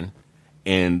Groupon,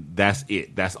 and that's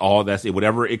it. That's all. That's it.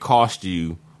 Whatever it costs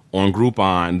you on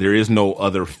Groupon, there is no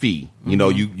other fee.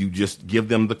 You just give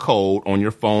them the code on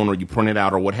your phone, or you print it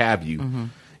out, or what have you,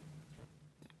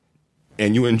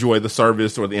 and you enjoy the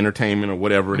service or the entertainment or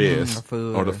whatever it is,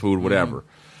 or the food, whatever.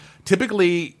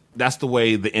 Typically, that's the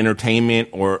way the entertainment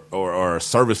or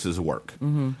services work.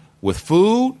 With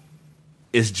food,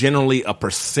 it's generally a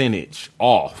percentage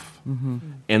off.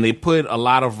 And they put a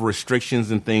lot of restrictions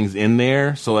and things in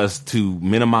there so as to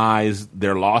minimize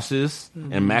their losses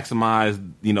and maximize,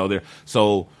 their.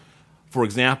 So, for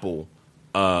example,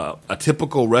 a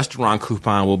typical restaurant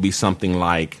coupon will be something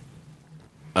like,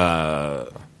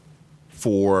 for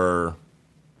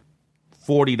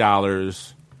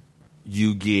 $40,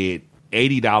 you get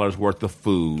 $80 worth of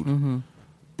food,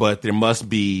 but there must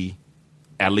be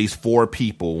at least 4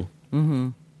 people.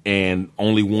 And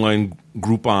only 1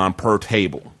 Groupon per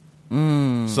table.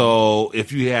 So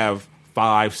if you have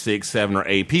 5, 6, 7, or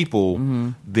 8 people,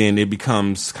 then it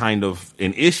becomes kind of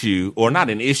an issue, or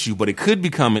not an issue, but it could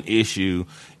become an issue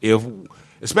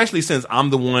especially since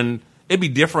I'm the one. It'd be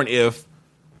different if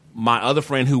my other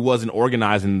friend who wasn't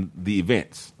organizing the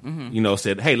events,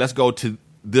 said, "Hey, let's go to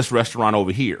this restaurant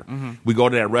over here." We go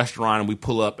to that restaurant and we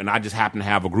pull up, and I just happen to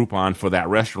have a Groupon for that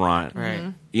restaurant.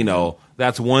 Right.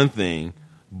 That's one thing.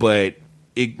 But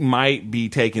it might be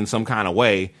taken some kind of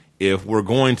way if we're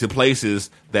going to places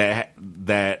that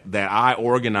I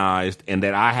organized and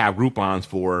that I have Groupons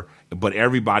for, but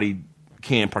everybody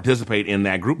can participate in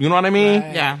that group. You know what I mean?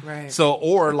 Right, yeah. Right. So,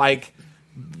 or like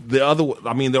the other,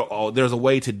 there's a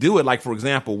way to do it. Like, for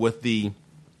example, with the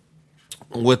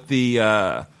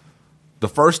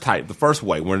first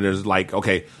way, where there's like,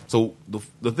 okay, so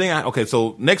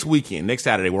so next weekend, next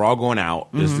Saturday, we're all going out.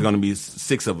 There's going to be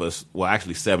 6 of us. Well,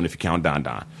 actually 7 if you count Don.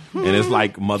 And it's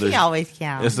like Mother's. She always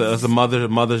counts. It's a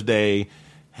Mother's Day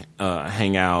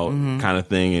hangout kind of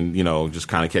thing, and just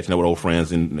kind of catching up with old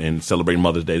friends and celebrating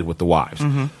Mother's Day with the wives.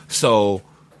 So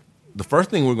the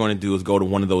first thing we're going to do is go to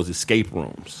one of those escape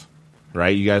rooms.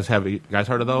 Right? You guys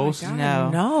heard of those?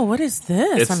 No. What is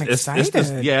this? I'm excited.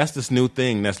 It's this new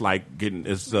thing that's like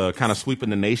it's kind of sweeping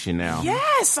the nation now.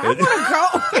 Yes, I want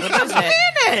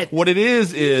to go. What it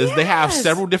is they have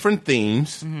several different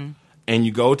themes, and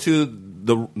you go to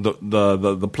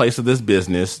the place of this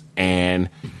business, and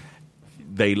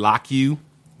they lock you,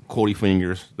 quotey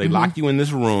fingers. They lock you in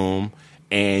this room,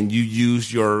 and you use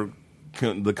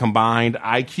the combined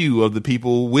IQ of the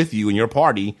people with you in your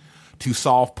party to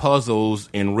solve puzzles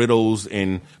and riddles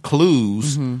and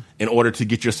clues in order to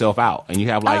get yourself out. And you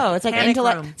have it's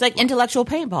like intellectual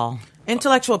paintball.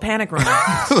 Intellectual panic room.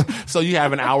 So you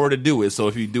have an hour to do it. So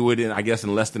if you do it in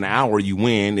less than an hour, you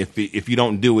win. If you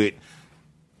don't do it,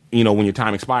 when your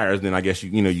time expires, then I guess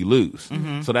you lose.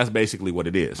 So that's basically what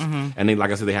it is. And then,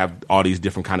 like I said, they have all these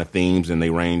different kind of themes, and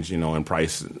they range, in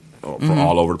price for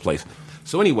all over the place.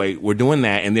 So anyway, we're doing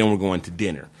that, and then we're going to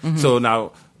dinner. So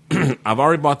now, I've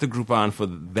already bought the Groupon for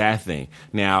that thing.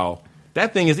 Now,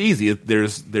 that thing is easy.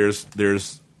 There's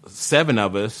 7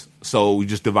 of us, so we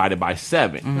just divide it by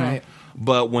 7. Right.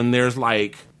 But when there's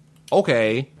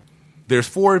there's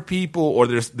 4 people, or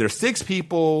there's 6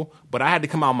 people, but I had to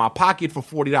come out of my pocket for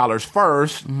 $40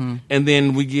 first, and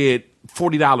then we get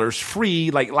 $40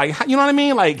 free. Like you know what I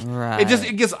mean? Right.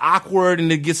 It gets awkward,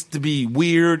 and it gets to be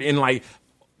weird. And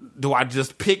do I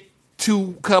just pick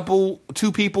 2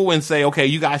 people and say, okay,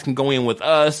 you guys can go in with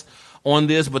us on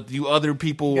this, but you other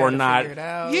people are not.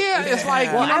 It's like,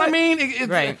 you know what I mean?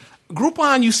 Right.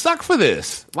 Groupon, you suck for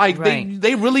this.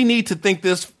 They really need to think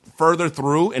this further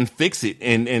through and fix it,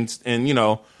 and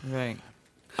Right.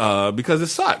 because it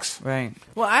sucks. Right.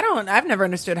 Well, I've never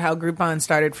understood how Groupon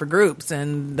started for groups,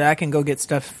 and I can go get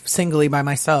stuff singly by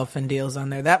myself and deals on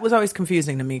there. That was always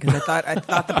confusing to me because I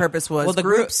thought the purpose was the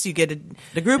groups. You get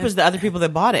the group is the other people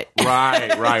that bought it.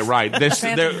 Right.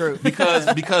 They're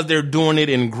because they're doing it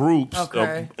in groups.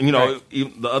 Okay.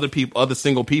 The other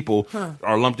single people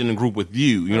are lumped in a group with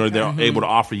you. They're able to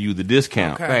offer you the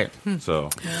discount. Okay. Right. So,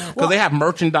 because they have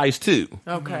merchandise too.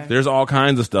 Okay. There's all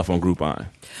kinds of stuff on Groupon.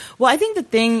 Well, I think the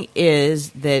thing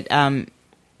is that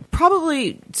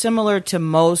probably similar to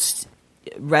most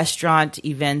restaurant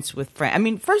events with friends. I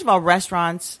mean, first of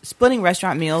all, splitting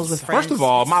restaurant meals with friends. First of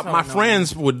all, my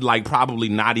friends would probably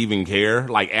not even care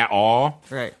at all.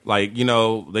 Right. They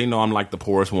know I'm the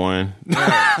poorest one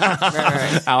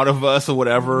Right. out of us or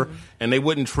whatever, and they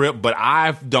wouldn't trip. But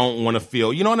I don't want to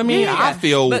feel. You know what I mean? Yeah. I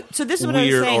feel so this is what I was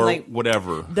weird saying, or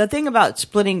whatever. The thing about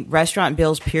splitting restaurant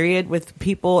bills, period, with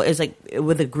people is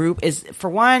with a group is, for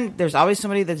one, there's always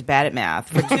somebody that's bad at math.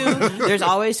 For two, there's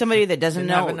always somebody that doesn't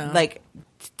know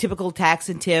typical tax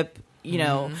and tip.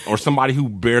 Or somebody who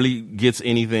barely gets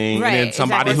anything, right, and then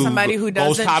somebody who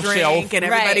goes doesn't top drink, shelf, and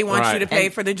everybody wants you to pay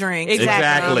for the drink.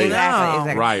 Exactly.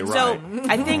 Right. So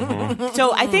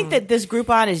I think that this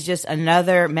Groupon is just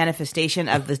another manifestation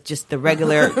of the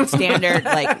regular standard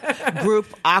group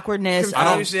awkwardness.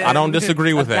 I don't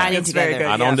disagree with that. Dining together.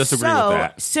 I don't disagree with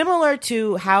that. Similar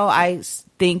to how I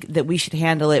think that we should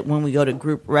handle it when we go to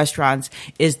group restaurants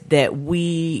is that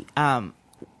we.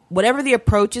 Whatever the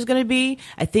approach is going to be,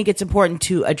 I think it's important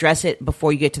to address it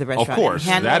before you get to the restaurant. Of course.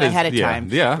 And handle it ahead of time.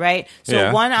 Yeah. Right?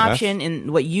 So one option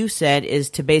in what you said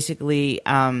is to basically,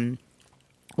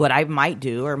 what I might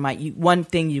do, or one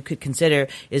thing you could consider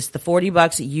is the $40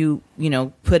 that you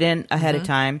put in ahead of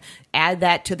time, add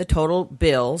that to the total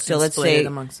bill. So let's say,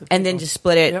 and then just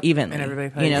split it evenly. And everybody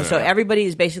pays so everybody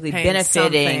is basically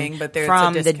benefiting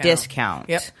from the discount.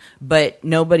 Yep. But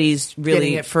nobody's really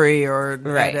getting it free or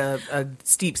at a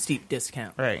steep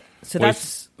discount. Right. So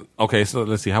that's okay. So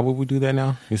let's see. How would we do that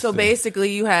now? So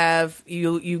basically, you have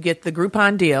you get the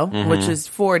Groupon deal, which is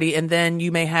 $40, and then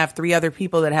you may have 3 other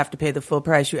people that have to pay the full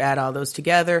price. You add all those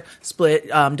together, split,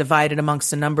 divide it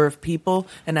amongst a number of people,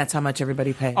 and that's how much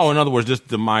everybody pays. Oh, in other words, just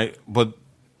but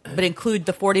include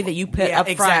the $40 that you put up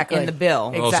front in the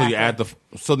bill. Oh, so you add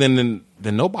then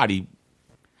nobody.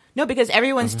 No, because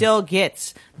everyone still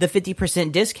gets the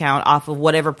 50% discount off of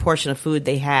whatever portion of food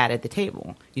they had at the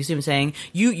table. You see what I'm saying?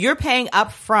 You're paying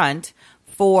up front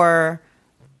for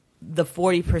the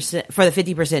 40% for the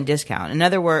 50% discount. In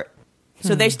other words,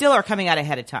 so they still are coming out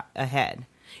ahead.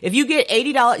 If you get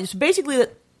 $80,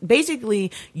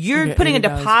 basically you're putting a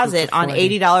deposit on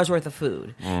 $80 worth of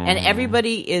food, and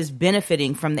everybody is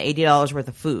benefiting from the $80 worth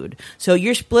of food. So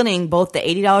you're splitting both the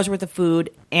 $80 worth of food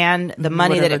and the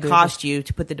money that it cost you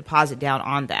to put the deposit down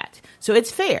on that. So it's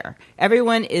fair.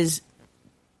 Everyone is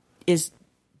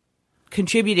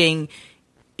contributing.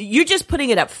 You're just putting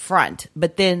it up front,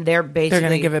 but then they're going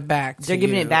to give it back. They're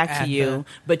giving it back to you,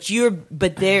 but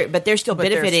they're still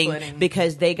benefiting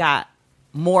because they got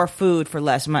more food for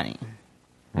less money.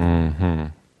 Mm-hmm.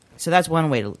 So that's one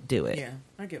way to do it. Yeah,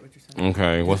 I get what you're saying.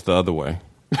 Okay, what's the other way?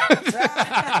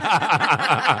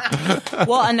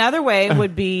 Well, another way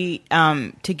would be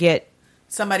to get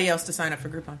somebody else to sign up for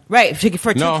Groupon. Right,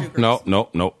 for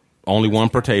No. Only one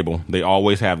per table. They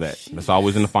always have that. That's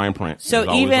always in the fine print.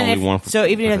 So even if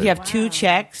you have 2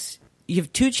 checks, you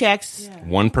have 2 checks.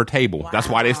 One per table. That's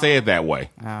why they say it that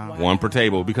way. One per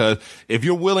table. Because if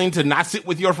you're willing to not sit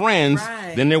with your friends,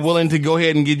 then they're willing to go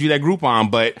ahead and give you that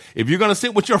Groupon. But if you're going to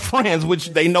sit with your friends, which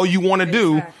they know you want to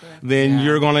do, then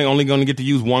you're only going to get to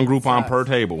use one Groupon per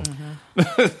table.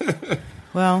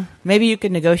 Well, maybe you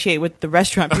could negotiate with the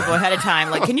restaurant people ahead of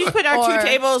time. Can you put our 2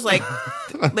 tables like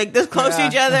this close to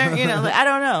each other? I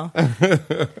don't know.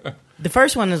 The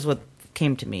first one is what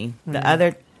came to me. The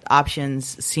other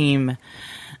options seem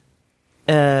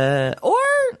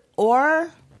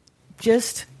or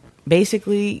just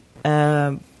basically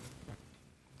save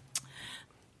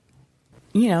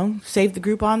the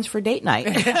Groupons for date night.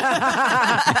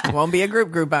 Won't be a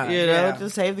Groupon.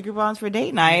 Just save the Groupons for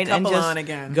date night and Couple just on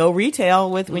again. Go retail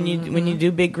with when you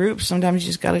do big groups. Sometimes you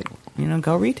just gotta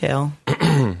go retail.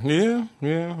 yeah,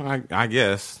 I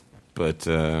guess, but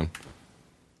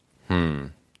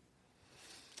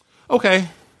okay.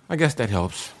 I guess that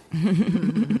helps. I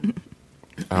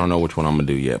don't know which one I'm going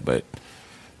to do yet, but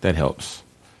that helps.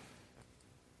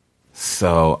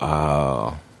 So,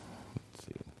 let's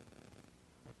see.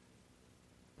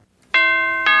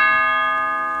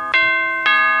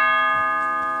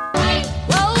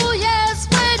 Oh, yes,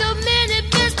 wait a minute,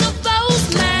 Mr.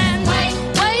 Postman. Wait,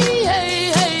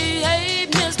 hey,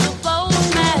 Mr.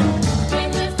 Postman.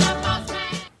 Bring me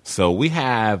So we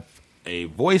have a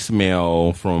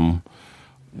voicemail from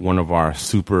one of our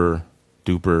super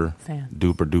duper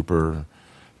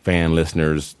fan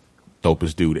listeners,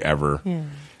 dopest dude ever. Yeah.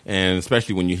 And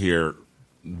especially when you hear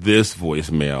this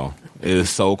voicemail, it is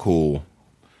so cool.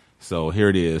 So here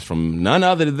it is from none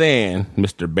other than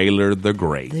Mr. Baylor the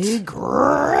Great. The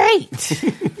Great.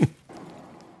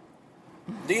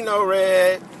 Dino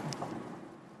Red,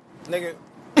 nigga,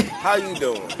 how you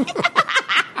doing?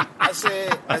 I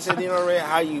said, Dino Red,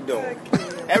 how you doing?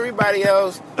 Everybody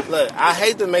else, look, I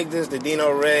hate to make this the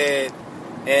Dino Red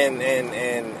and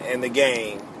the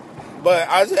game, but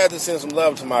I just have to send some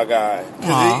love to my guy.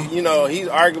 Because he's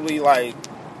arguably like,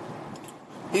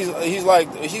 he's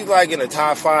like in the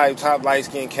top 5 top light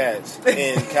skinned cats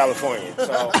in California.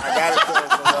 So I gotta show him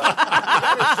some love. You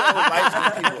gotta show light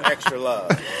skinned people extra love.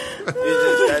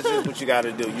 That's just what you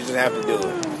gotta do. You just have to do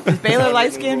it. Is Baylor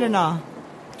light skinned or no?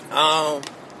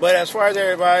 But as far as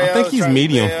everybody else, I think he's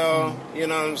medium. You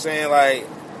know what I'm saying? Like,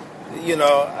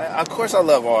 of course I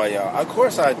love all y'all. Of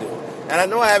course I do. And I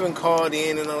know I haven't called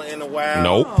in a while.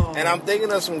 Nope. And I'm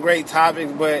thinking of some great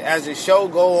topics, but as the show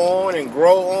go on and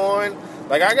grow on,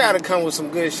 like, I gotta come with some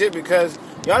good shit because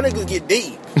y'all niggas get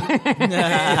deep. and,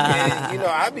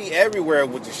 I be everywhere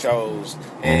with the shows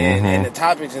and the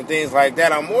topics and things like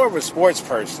that. I'm more of a sports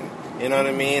person. You know what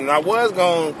I mean? And I was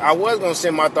gonna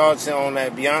send my thoughts in on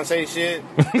that Beyonce shit,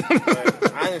 but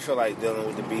I didn't feel like dealing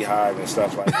with the Beehive and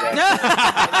stuff like that.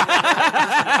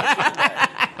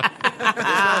 It's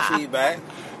not feedback.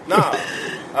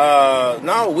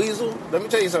 No, Weasel. Let me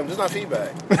tell you something. This is not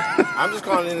feedback. I'm just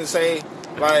calling in to say,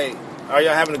 like, are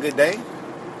y'all having a good day?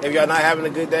 If y'all not having a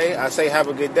good day, I say have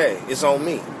a good day. It's on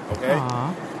me, okay?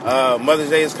 Mother's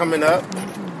Day is coming up.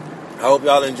 I hope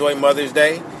y'all enjoy Mother's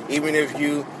Day. Even if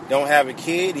you don't have a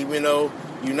kid, even though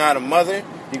you're not a mother,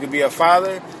 you could be a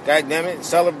father. God damn it,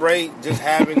 celebrate just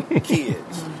having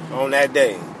kids on that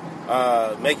day.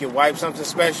 Make your wife something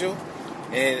special,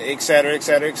 and et cetera, et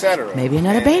cetera, et cetera. Maybe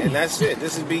another baby. And that's it.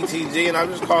 This is BTG, and I'm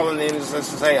just calling in just to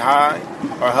say hi,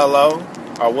 or hello,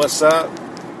 or what's up,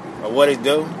 or what it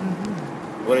do.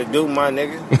 What it do, my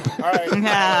nigga? All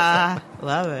right.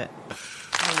 Love it.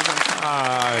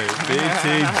 Hi,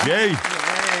 BTG.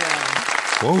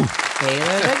 Whoa.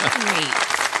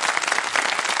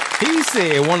 He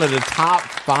said one of the top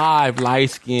 5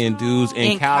 light-skinned dudes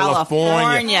in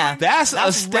California. That's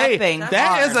a state.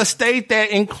 That is a state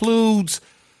that includes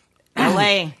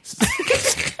LA.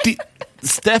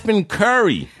 Stephen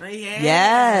Curry.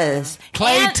 Yes.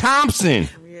 Klay Thompson.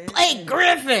 Blake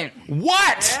Griffin.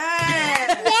 What?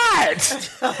 What?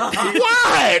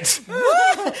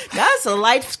 That's a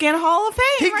light skin Hall of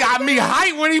Fame. He got me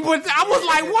hyped when he put. I was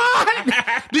like, what?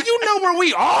 Do you know where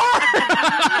we are?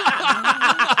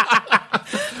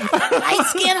 Light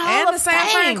skin Hall and of the San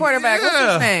Fame. Fran quarterback. What's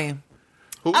his name?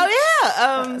 Who? Oh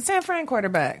yeah, San Fran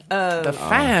quarterback, the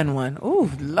fan one. Ooh,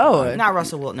 Lord, not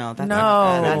Russell Wilson.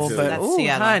 No, that's ooh,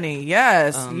 Seattle. Honey,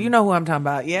 yes, you know who I'm talking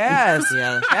about. Yes,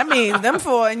 yeah. That means them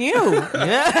 4 and you, right?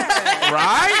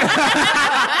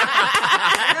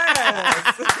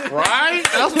 Right?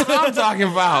 That's what I'm talking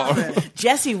about.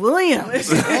 Jesse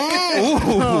Williams.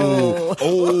 Oh,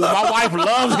 my wife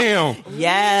loves him.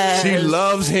 Yes, she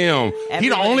loves him. He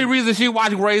the only reason she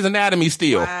watch Grey's Anatomy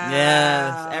still. Wow.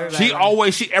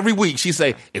 Yes, every week she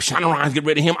say, if Shonda Rhimes get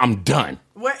rid of him, I'm done.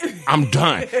 What? I'm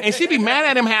done. And she be mad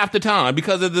at him half the time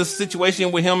because of this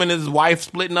situation with him and his wife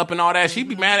splitting up and all that. She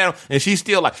be mad at him, and she's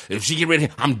still like, if she get rid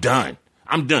of him, I'm done.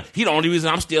 I'm done. He the only reason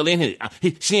I'm still in here.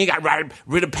 She ain't got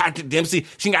rid of Patrick Dempsey.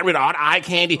 She ain't got rid of all the eye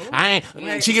candy.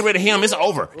 She get rid of him. It's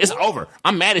over. It's over.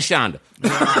 I'm mad at Shonda.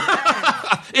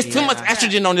 It's too much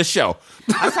estrogen on this show.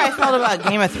 That's how I felt about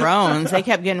Game of Thrones. They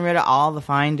kept getting rid of all the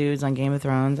fine dudes on Game of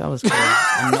Thrones. That was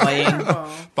annoying.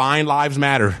 Fine lives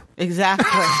matter. Exactly.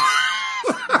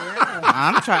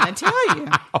 I'm trying to tell you.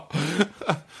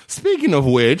 Speaking of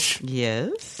which,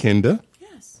 yes, Kenda.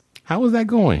 Yes. How is that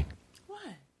going?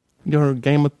 Your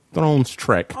Game of Thrones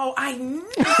trek. Oh, I knew you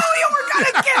were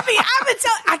gonna get me.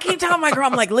 I keep telling my girl,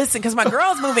 I'm like, listen, because my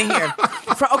girl's moving here.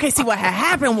 See, what had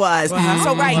happened was, like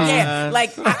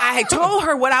I had told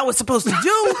her what I was supposed to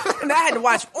do, and I had to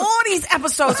watch all these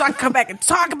episodes so I could come back and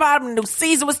talk about them. The new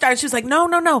season was starting. She was like,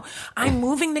 no, I'm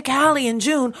moving to Cali in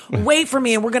June. Wait for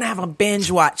me, and we're gonna have a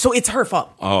binge watch. So it's her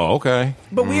fault. Oh, okay.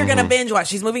 But we are gonna binge watch.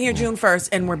 She's moving here June 1st,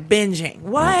 and we're binging.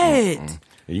 What?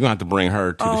 You're going to have to bring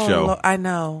her to the show. I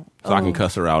know. So I can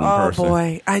cuss her out in person. Oh,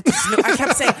 boy. I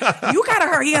kept saying, you got to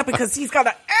hurry up because he's going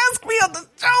to ask me on the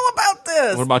show about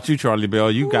this. What about you, Charlie Bell?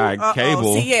 You got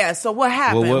cable. See, yeah. So what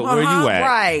happened? Well, where you at?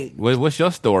 Right. What's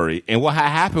your story? And what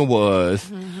happened was,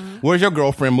 where's your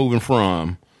girlfriend moving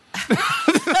from?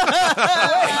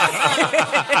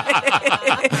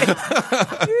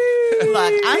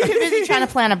 Look, I'm too busy trying to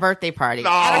plan a birthday party.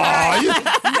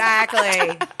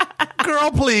 Exactly.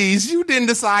 Girl, please. You didn't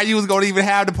decide you was going to even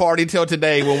have the party till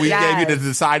today when we gave you the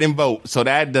deciding vote. So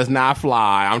that does not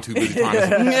fly. I'm too busy trying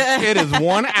to... It is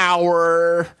 1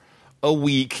 hour a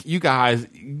week. You guys,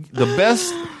 the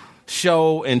best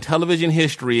show in television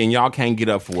history, and y'all can't get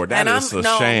up for it. That is a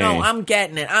shame. No, I'm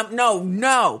getting it.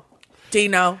 No.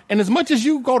 Dino. And as much as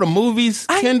you go to movies,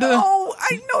 Kenda...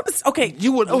 I know this. Okay.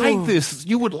 You would like this.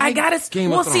 You would like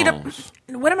Game of Thrones.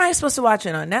 What am I supposed to watch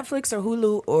it on? Netflix or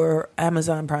Hulu or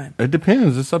Amazon Prime? It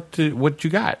depends. It's up to what you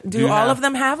got. Do all of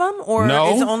them have them? Or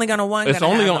no, is it only going to one? It's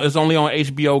only on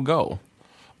HBO Go.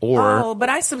 But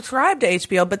I subscribe to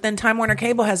HBO, but then Time Warner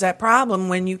Cable has that problem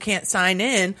when you can't sign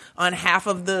in on half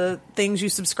of the things you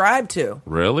subscribe to.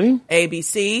 Really?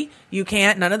 ABC, you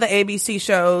can't. None of the ABC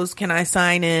shows can I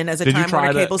sign in as a Time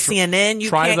Warner Cable. CNN, you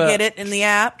can't get it in the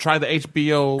app. Try the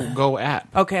HBO Go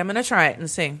app. Okay, I'm going to try it and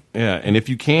see. Yeah, and if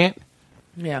you can't...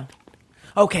 Yeah.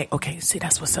 Okay. See,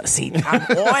 that's what's up. See, I'm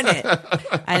on it.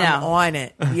 I know. I'm on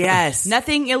it. Yes.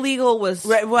 Nothing illegal was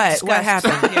What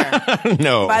happened here?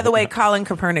 No. By the way, Colin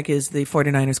Kaepernick is the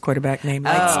 49ers quarterback named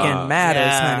Light Skin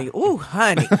Matters, honey. Ooh,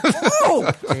 honey. Ooh.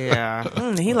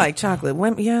 Yeah. He like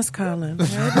chocolate. Yes, Colin. Ooh.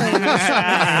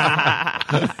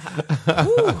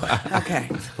 Okay.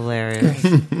 Hilarious.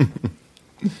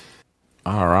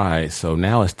 All right, so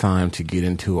now it's time to get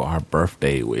into our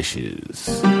birthday wishes.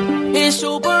 It's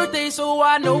your birthday, so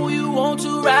I know you want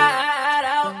to ride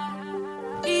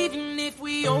out. Even if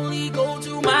we only go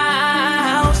to my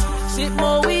house. Sit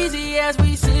more easy as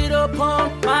we sit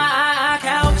upon my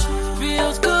couch.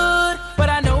 Feels good, but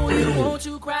I know you want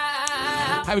to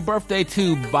cry. Happy birthday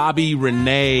to Bobby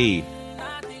Renee.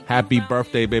 Happy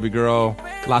birthday, baby girl.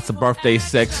 Lots of birthday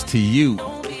sex to you.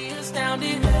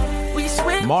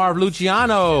 Marv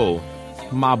Luciano,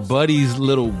 my buddy's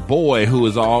little boy who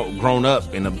is all grown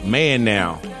up and a man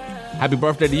now. Happy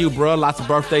birthday to you, bro. Lots of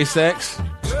birthday sex.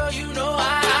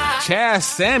 Chaz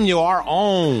Samuel, our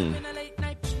own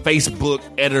Facebook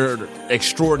editor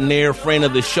extraordinaire, friend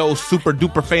of the show, super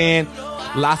duper fan.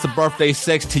 Lots of birthday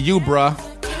sex to you, bruh.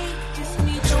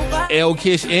 El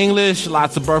Kish English,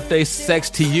 lots of birthday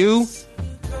sex to you.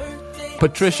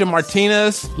 Patricia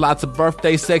Martinez, lots of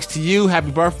birthday sex to you.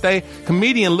 Happy birthday.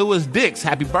 Comedian Louis Dix,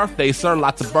 happy birthday, sir.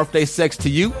 Lots of birthday sex to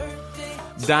you.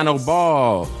 Donald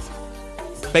Ball,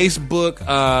 Facebook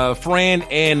friend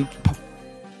and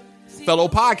fellow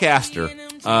podcaster.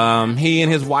 He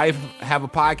and his wife have a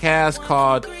podcast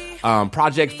called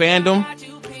Project Fandom,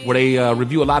 where they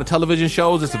review a lot of television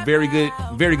shows. It's a very good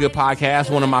podcast.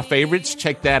 One of my favorites.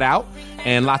 Check that out.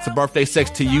 And lots of birthday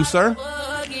sex to you, sir.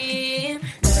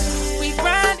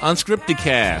 Unscripted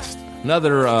Cast,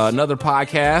 another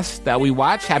podcast that we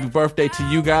watch. Happy birthday to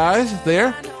you guys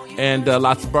there, and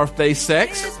lots of birthday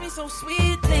sex.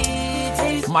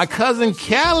 My cousin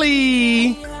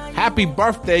Kelly, happy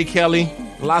birthday, Kelly.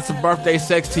 Lots of birthday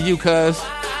sex to you, cuz.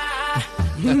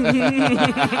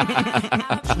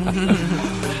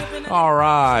 All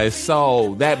right,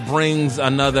 so that brings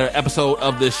another episode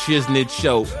of the Shiznit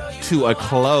Show to a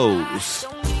close.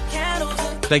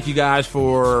 Thank you guys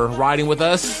for riding with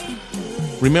us.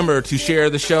 Remember to share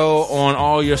the show on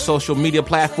all your social media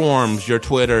platforms, your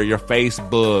Twitter, your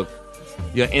Facebook,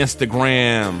 your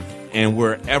Instagram, and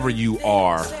wherever you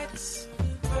are.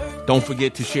 Don't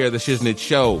forget to share the Shiznit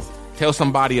Show. Tell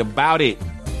somebody about it.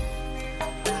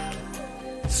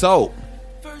 So,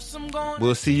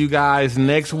 we'll see you guys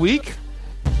next week.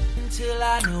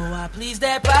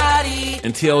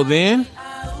 Until then,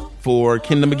 for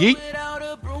Kendall McGee,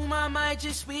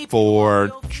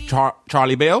 for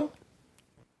Charlie Bell,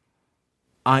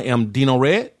 I am Dino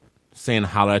Red, saying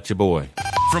holla at your boy.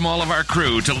 From all of our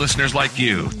crew to listeners like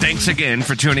you, thanks again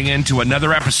for tuning in to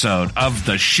another episode of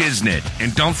The Shiznit.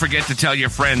 And don't forget to tell your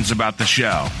friends about the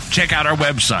show. Check out our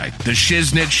website,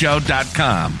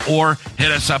 theshiznitshow.com, or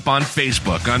hit us up on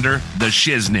Facebook under The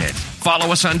Shiznit.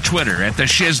 Follow us on Twitter at The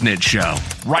Shiznit Show.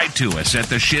 Write to us at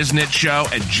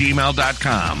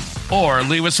theshiznitshow@gmail.com, or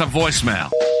leave us a voicemail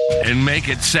and make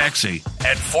it sexy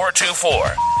at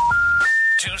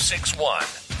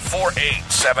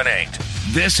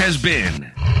 424-261-4878. This has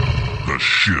been The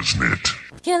Shiznit.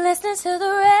 You're listening to the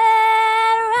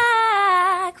Red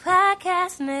Rock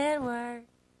Podcast Network.